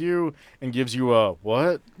contact with you and gives you a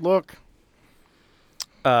what look.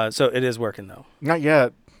 So it is working though. Not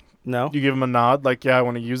yet. No. You give him a nod like, yeah, I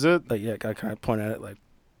want to use it. Like, yeah, gotta kind of point at it like,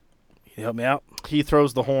 "Can you help me out?" He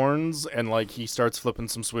throws the horns and like he starts flipping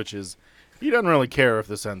some switches. He doesn't really care if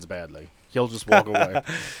this ends badly. He'll just walk away.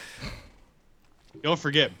 Don't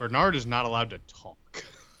forget, Bernard is not allowed to talk.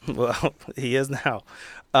 Well, he is now.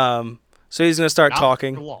 So he's gonna start Not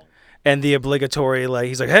talking, for long. and the obligatory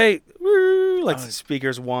he's like, "Hey," woo, like the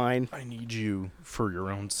speakers whine. I need you, for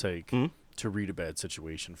your own sake, Hmm? to read a bad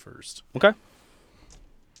situation first. Okay.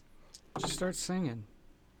 Just start singing.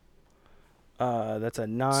 That's a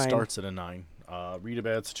 9. Starts at a 9. Read a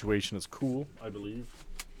bad situation is cool, I believe.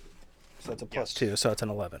 So that's a +2. So it's an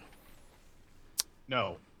 11.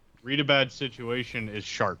 No. Read a bad situation is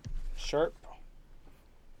sharp. Sharp.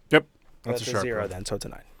 Yep. That's That's a a sharp 0 roll. then. So it's a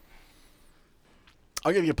 9.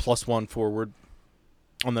 I'll give you a +1 forward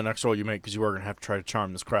on the next roll you make because you are going to have to try to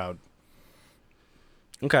charm this crowd.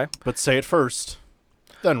 Okay. But say it first,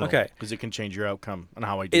 then roll. Okay. Because it can change your outcome and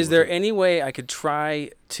how I do Is there any way I could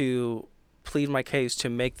try to plead my case to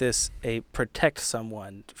make this a protect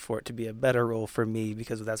someone for it to be a better role for me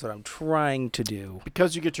because that's what I'm trying to do?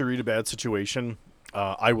 Because you get to read a bad situation,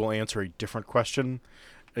 I will answer a different question.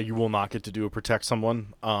 You will not get to do a protect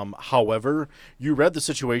someone. However, you read the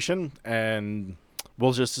situation, and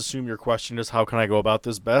we'll just assume your question is, how can I go about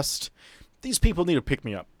this best? These people need to pick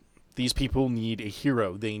me up. These people need a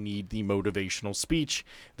hero. They need the motivational speech.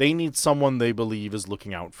 They need someone they believe is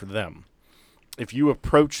looking out for them. If you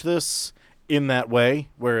approach this in that way,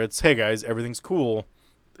 where it's, hey guys, everything's cool,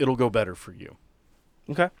 it'll go better for you.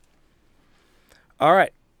 Okay. All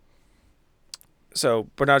right. So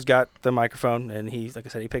Bernard's got the microphone, and he, like I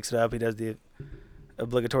said, he picks it up. He does the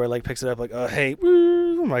obligatory, picks it up, hey,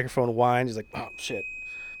 woo, microphone whines. He's like, oh, shit.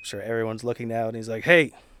 I'm sure everyone's looking now, and he's like,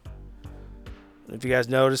 hey, if you guys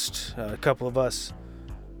noticed, a couple of us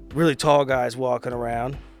really tall guys walking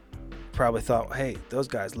around probably thought, hey, those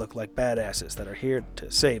guys look like badasses that are here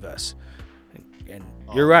to save us. And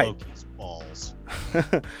you're right. Loki's balls.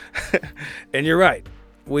 And you're right.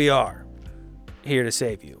 We are here to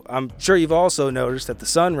save you. I'm sure you've also noticed that the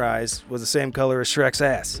sunrise was the same color as Shrek's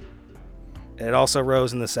ass. And it also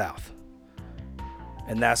rose in the south.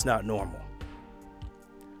 And that's not normal.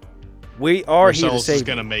 We are here to Marcellus is save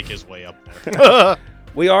going to you. make his way up there.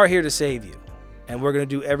 We are here to save you. And we're going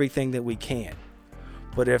to do everything that we can.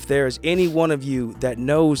 But if there's any one of you that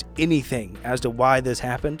knows anything as to why this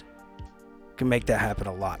happened, can make that happen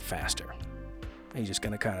a lot faster. And he's just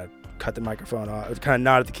going to kind of cut the microphone off, kind of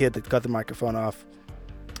nod at the kid that cut the microphone off.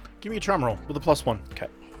 Give me a charm roll with a +1. Okay.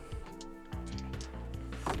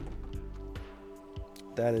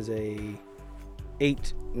 That is a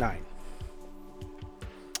 8, 9.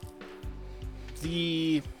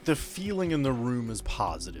 the feeling in the room is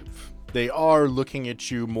positive. They are looking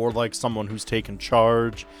at you more like someone who's taken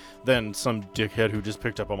charge than some dickhead who just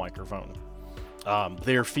picked up a microphone.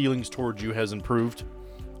 Their feelings towards you has improved.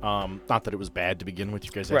 Not that it was bad to begin with.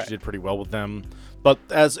 You guys actually did pretty well with them. But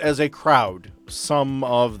as a crowd, some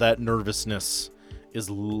of that nervousness is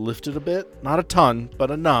lifted a bit. Not a ton,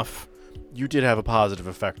 but enough. You did have a positive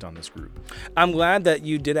effect on this group. I'm glad that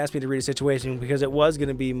you did ask me to read a situation because it was going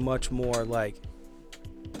to be much more like,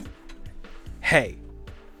 hey.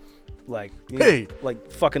 Like, hey.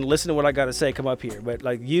 Like, fucking listen to what I got to say. Come up here. But,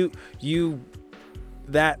 like, you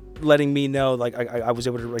that letting me know, like, I was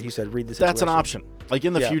able to, like you said, read the situation. That's an option. Like,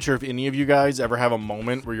 in the future, if any of you guys ever have a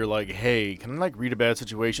moment where you're like, hey, can I, like, read a bad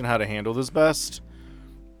situation, how to handle this best?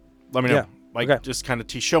 Let me know. Yeah. Like, just kind of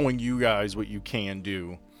showing you guys what you can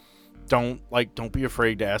do. Don't be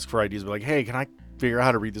afraid to ask for ideas. Be like, hey, can I figure out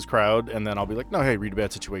how to read this crowd? And then I'll be like, no, hey, read a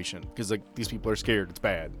bad situation. Because, like, these people are scared. It's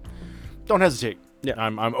bad. Don't hesitate. Yeah.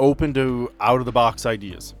 I'm open to out-of-the-box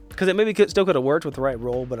ideas. Because it maybe still could have worked with the right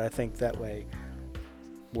role, but I think that way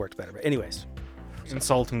worked better. But anyways.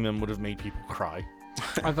 Insulting them would have made people cry.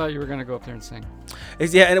 I thought you were going to go up there and sing.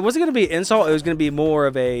 Yeah, and it wasn't going to be insult. It was going to be more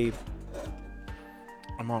of a...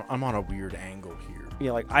 I'm on a weird angle here. You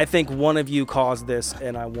know, like, I think one of you caused this,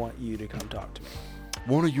 and I want you to come talk to me.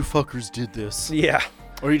 One of you fuckers did this. Yeah.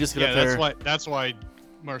 Or you just get up there. That's why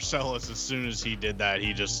Marcellus, as soon as he did that,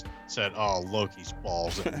 he just said, "Oh, Loki's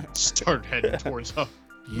balls," and started heading towards up.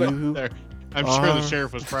 You there. I'm sure the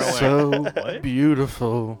sheriff was probably so like, "What?"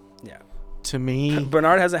 beautiful. Yeah. To me.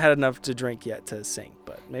 Bernard hasn't had enough to drink yet to sing,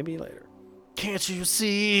 but maybe later. Can't you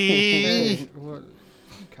see? Hey, what?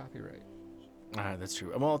 Copyright. That's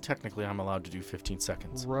true. Well, technically, I'm allowed to do 15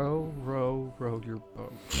 seconds. Row, row, row your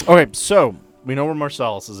boat. Okay, so we know where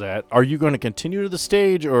Marcellus is at. Are you going to continue to the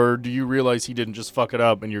stage, or do you realize he didn't just fuck it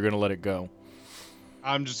up and you're going to let it go?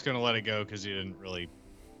 I'm just gonna let it go because he didn't really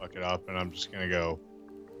fuck it up, and I'm just gonna go.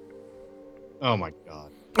 Oh my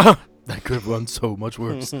god. That could have run so much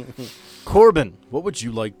worse. Corbin, what would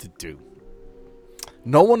you like to do?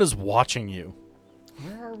 No one is watching you.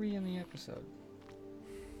 Where are we in the episode?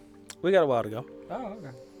 We got a while to go. Oh, okay.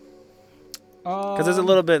 Because there's a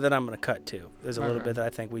little bit that I'm going to cut, too. There's a little Okay. bit that I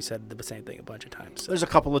think we said the same thing a bunch of times. So. There's a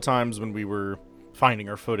couple of times when we were finding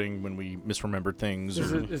our footing, when we misremembered things.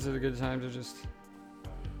 Is it a good time to just...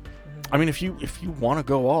 I mean, if you want to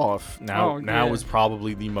go off, now yeah. is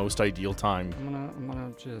probably the most ideal time. I'm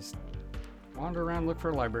gonna just wander around, look for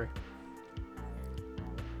a library.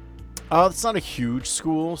 It's not a huge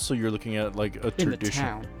school, so you're looking at like a In the tradition.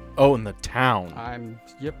 town. Oh, in the town.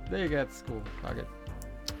 Yep, they got school. Fuck it.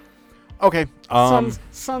 Okay.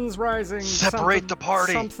 Sun's rising. Separate the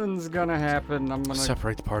party. Something's gonna happen. I'm gonna...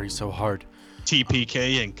 Separate the party so hard.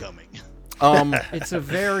 TPK incoming. It's a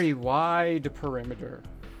very wide perimeter.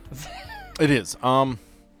 It is.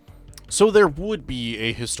 So there would be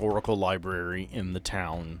a historical library in the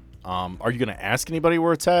town. Are you gonna ask anybody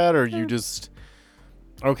where it's at, or you just...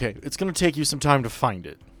 Okay, it's gonna take you some time to find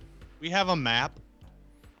it. We have a map.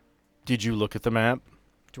 Did you look at the map?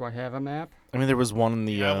 Do I have a map? I mean, there was one in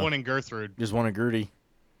the... Yeah, one in Gertrude. There's one in Gertie.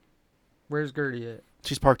 Where's Gertie at?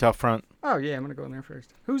 She's parked out front. Oh, yeah, I'm gonna go in there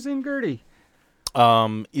first. Who's in Gertie?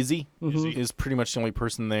 Izzy Mhm. is pretty much the only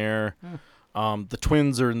person there. Huh. The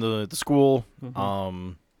twins are in the school.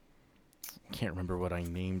 Mhm. Can't remember what I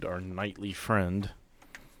named our knightly friend.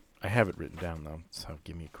 I have it written down, though, so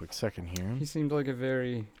give me a quick second here. He seemed like a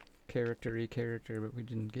very character-y character, but we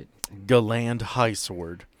didn't get anything. Galand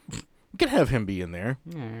Highsword. We could have him be in there.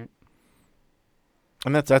 Alright.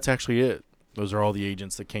 And that's actually it. Those are all the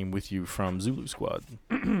agents that came with you from Zulu Squad.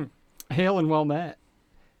 Hail and well met.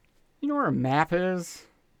 You know where a map is?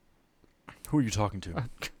 Who are you talking to?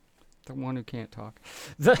 The one who can't talk.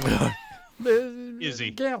 The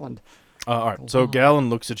Izzy. Galland. All right, so Galen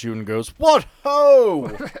looks at you and goes, "What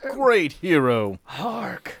ho! Great hero!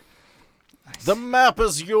 Hark! The map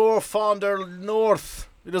is your fonder north.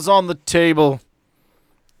 It is on the table."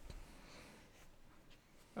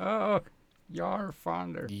 Oh, Yar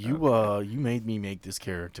Fonder. You made me make this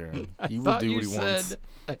character. He will do what he wants.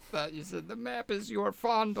 I thought you said the map is your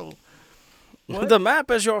fondle. The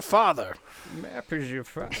map is your father. Map is your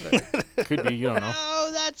father. Could be, you don't know.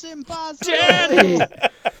 Oh, that's impossible. Daddy!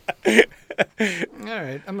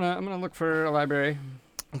 Alright, I'm gonna look for a library.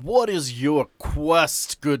 What is your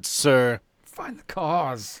quest, good sir? Find the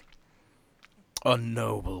cause. A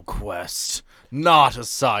noble quest, not a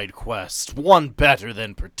side quest, one better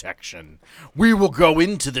than protection. We will go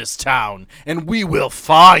into this town, and we will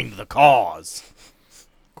find the cause.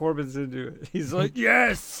 Corbin's into it. He's like,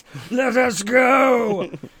 yes, let us go.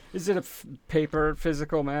 Is it a paper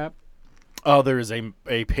physical map? Oh, there is a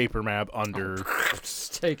paper map under.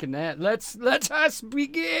 Just taking that. Let us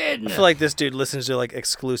begin. I feel like this dude listens to like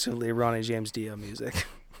exclusively Ronnie James Dio music.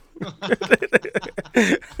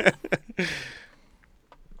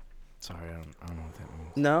 Sorry, I don't know what that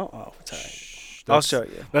means. No? Oh, it's all right. I'll show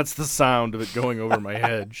you. That's the sound of it going over my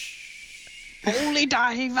head. Shh. Holy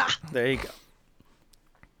diver. There you go.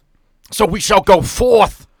 So we shall go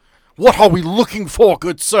forth. What are we looking for,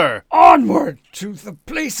 good sir? Onward to the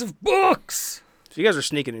place of books. So you guys are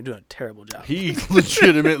sneaking and doing a terrible job. He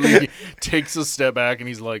legitimately takes a step back and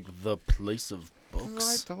he's like, the place of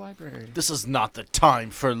books? The library. This is not the time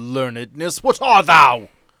for learnedness. What art thou?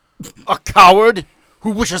 A coward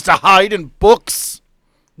who wishes to hide in books?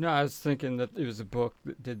 No, I was thinking that it was a book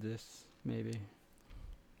that did this, maybe.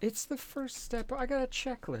 It's the first step. I got a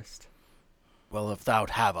checklist. Well, if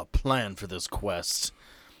thou'd have a plan for this quest,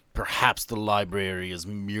 perhaps the library is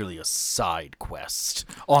merely a side quest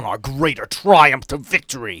on our greater triumph to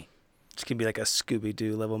victory. It's going to be like a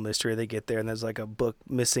Scooby-Doo level mystery. They get there and there's like a book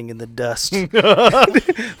missing in the dust. That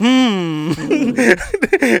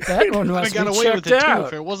one I must got be away with checked it too out.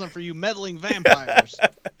 if it wasn't for you meddling vampires.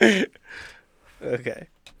 Okay.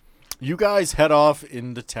 You guys head off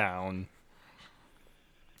into town.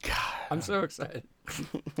 I'm so excited.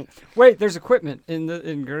 Wait, there's equipment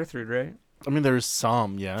in Gertrude, right? I mean, there's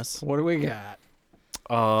some, yes. What do we got?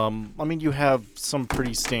 I mean, you have some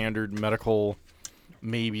pretty standard medical,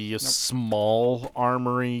 maybe a small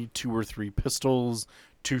armory, 2 or 3 pistols,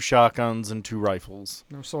 2 shotguns, and 2 rifles.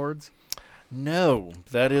 No swords? No,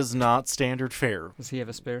 that is not standard fare. Does he have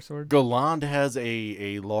a spare sword? Goland has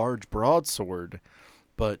a large broadsword,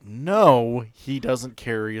 but no, he doesn't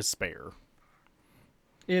carry a spare.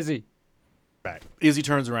 Izzy. Right. Izzy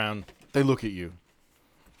turns around. They look at you.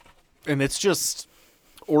 And it's just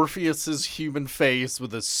Orpheus's human face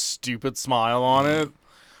with a stupid smile on it.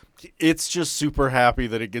 It's just super happy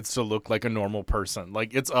that it gets to look like a normal person.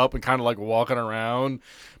 Like, it's up and kind of like walking around,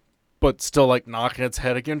 but still like knocking its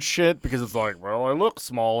head against shit because it's like, well, I look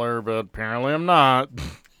smaller, but apparently I'm not.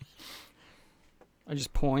 I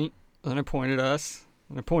just point, and then I point at us,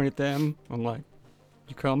 and I point at them. I'm like,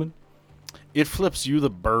 you coming? It flips you the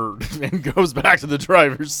bird and goes back to the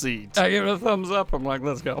driver's seat. I give it a thumbs up. I'm like,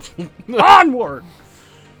 let's go. Onward!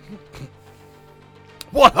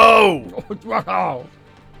 What ho? Whoa!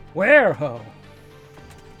 Where ho?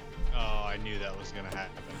 Oh, I knew that was going to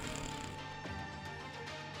happen.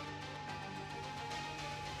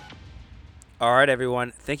 All right,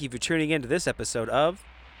 everyone. Thank you for tuning in to this episode of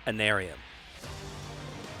Anarium.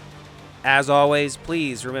 As always,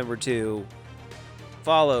 please remember to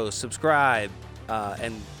follow, subscribe,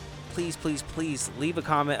 and please leave a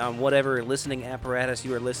comment on whatever listening apparatus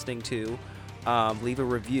you are listening to. Leave a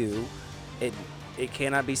review. It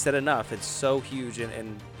cannot be said enough. It's so huge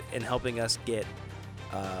in helping us get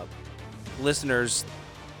listeners,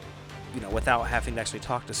 without having to actually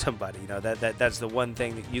talk to somebody. That's the one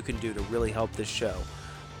thing that you can do to really help this show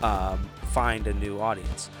find a new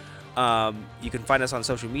audience. You can find us on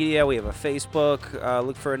social media. We have a Facebook,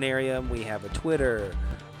 look for Anarium. We have a Twitter.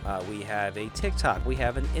 We have a TikTok. We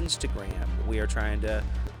have an Instagram. We are trying to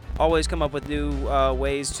always come up with new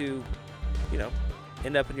ways to,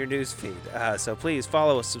 end up in your news feed. So please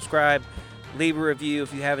follow us, subscribe, leave a review.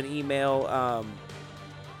 If you have an email, a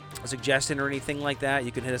suggestion or anything like that,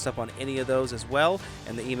 you can hit us up on any of those as well.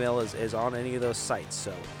 And the email is on any of those sites.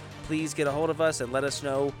 So please get a hold of us and let us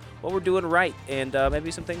know what we're doing right and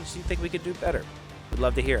maybe some things you think we could do better. We'd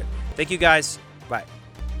love to hear it. Thank you, guys. Bye.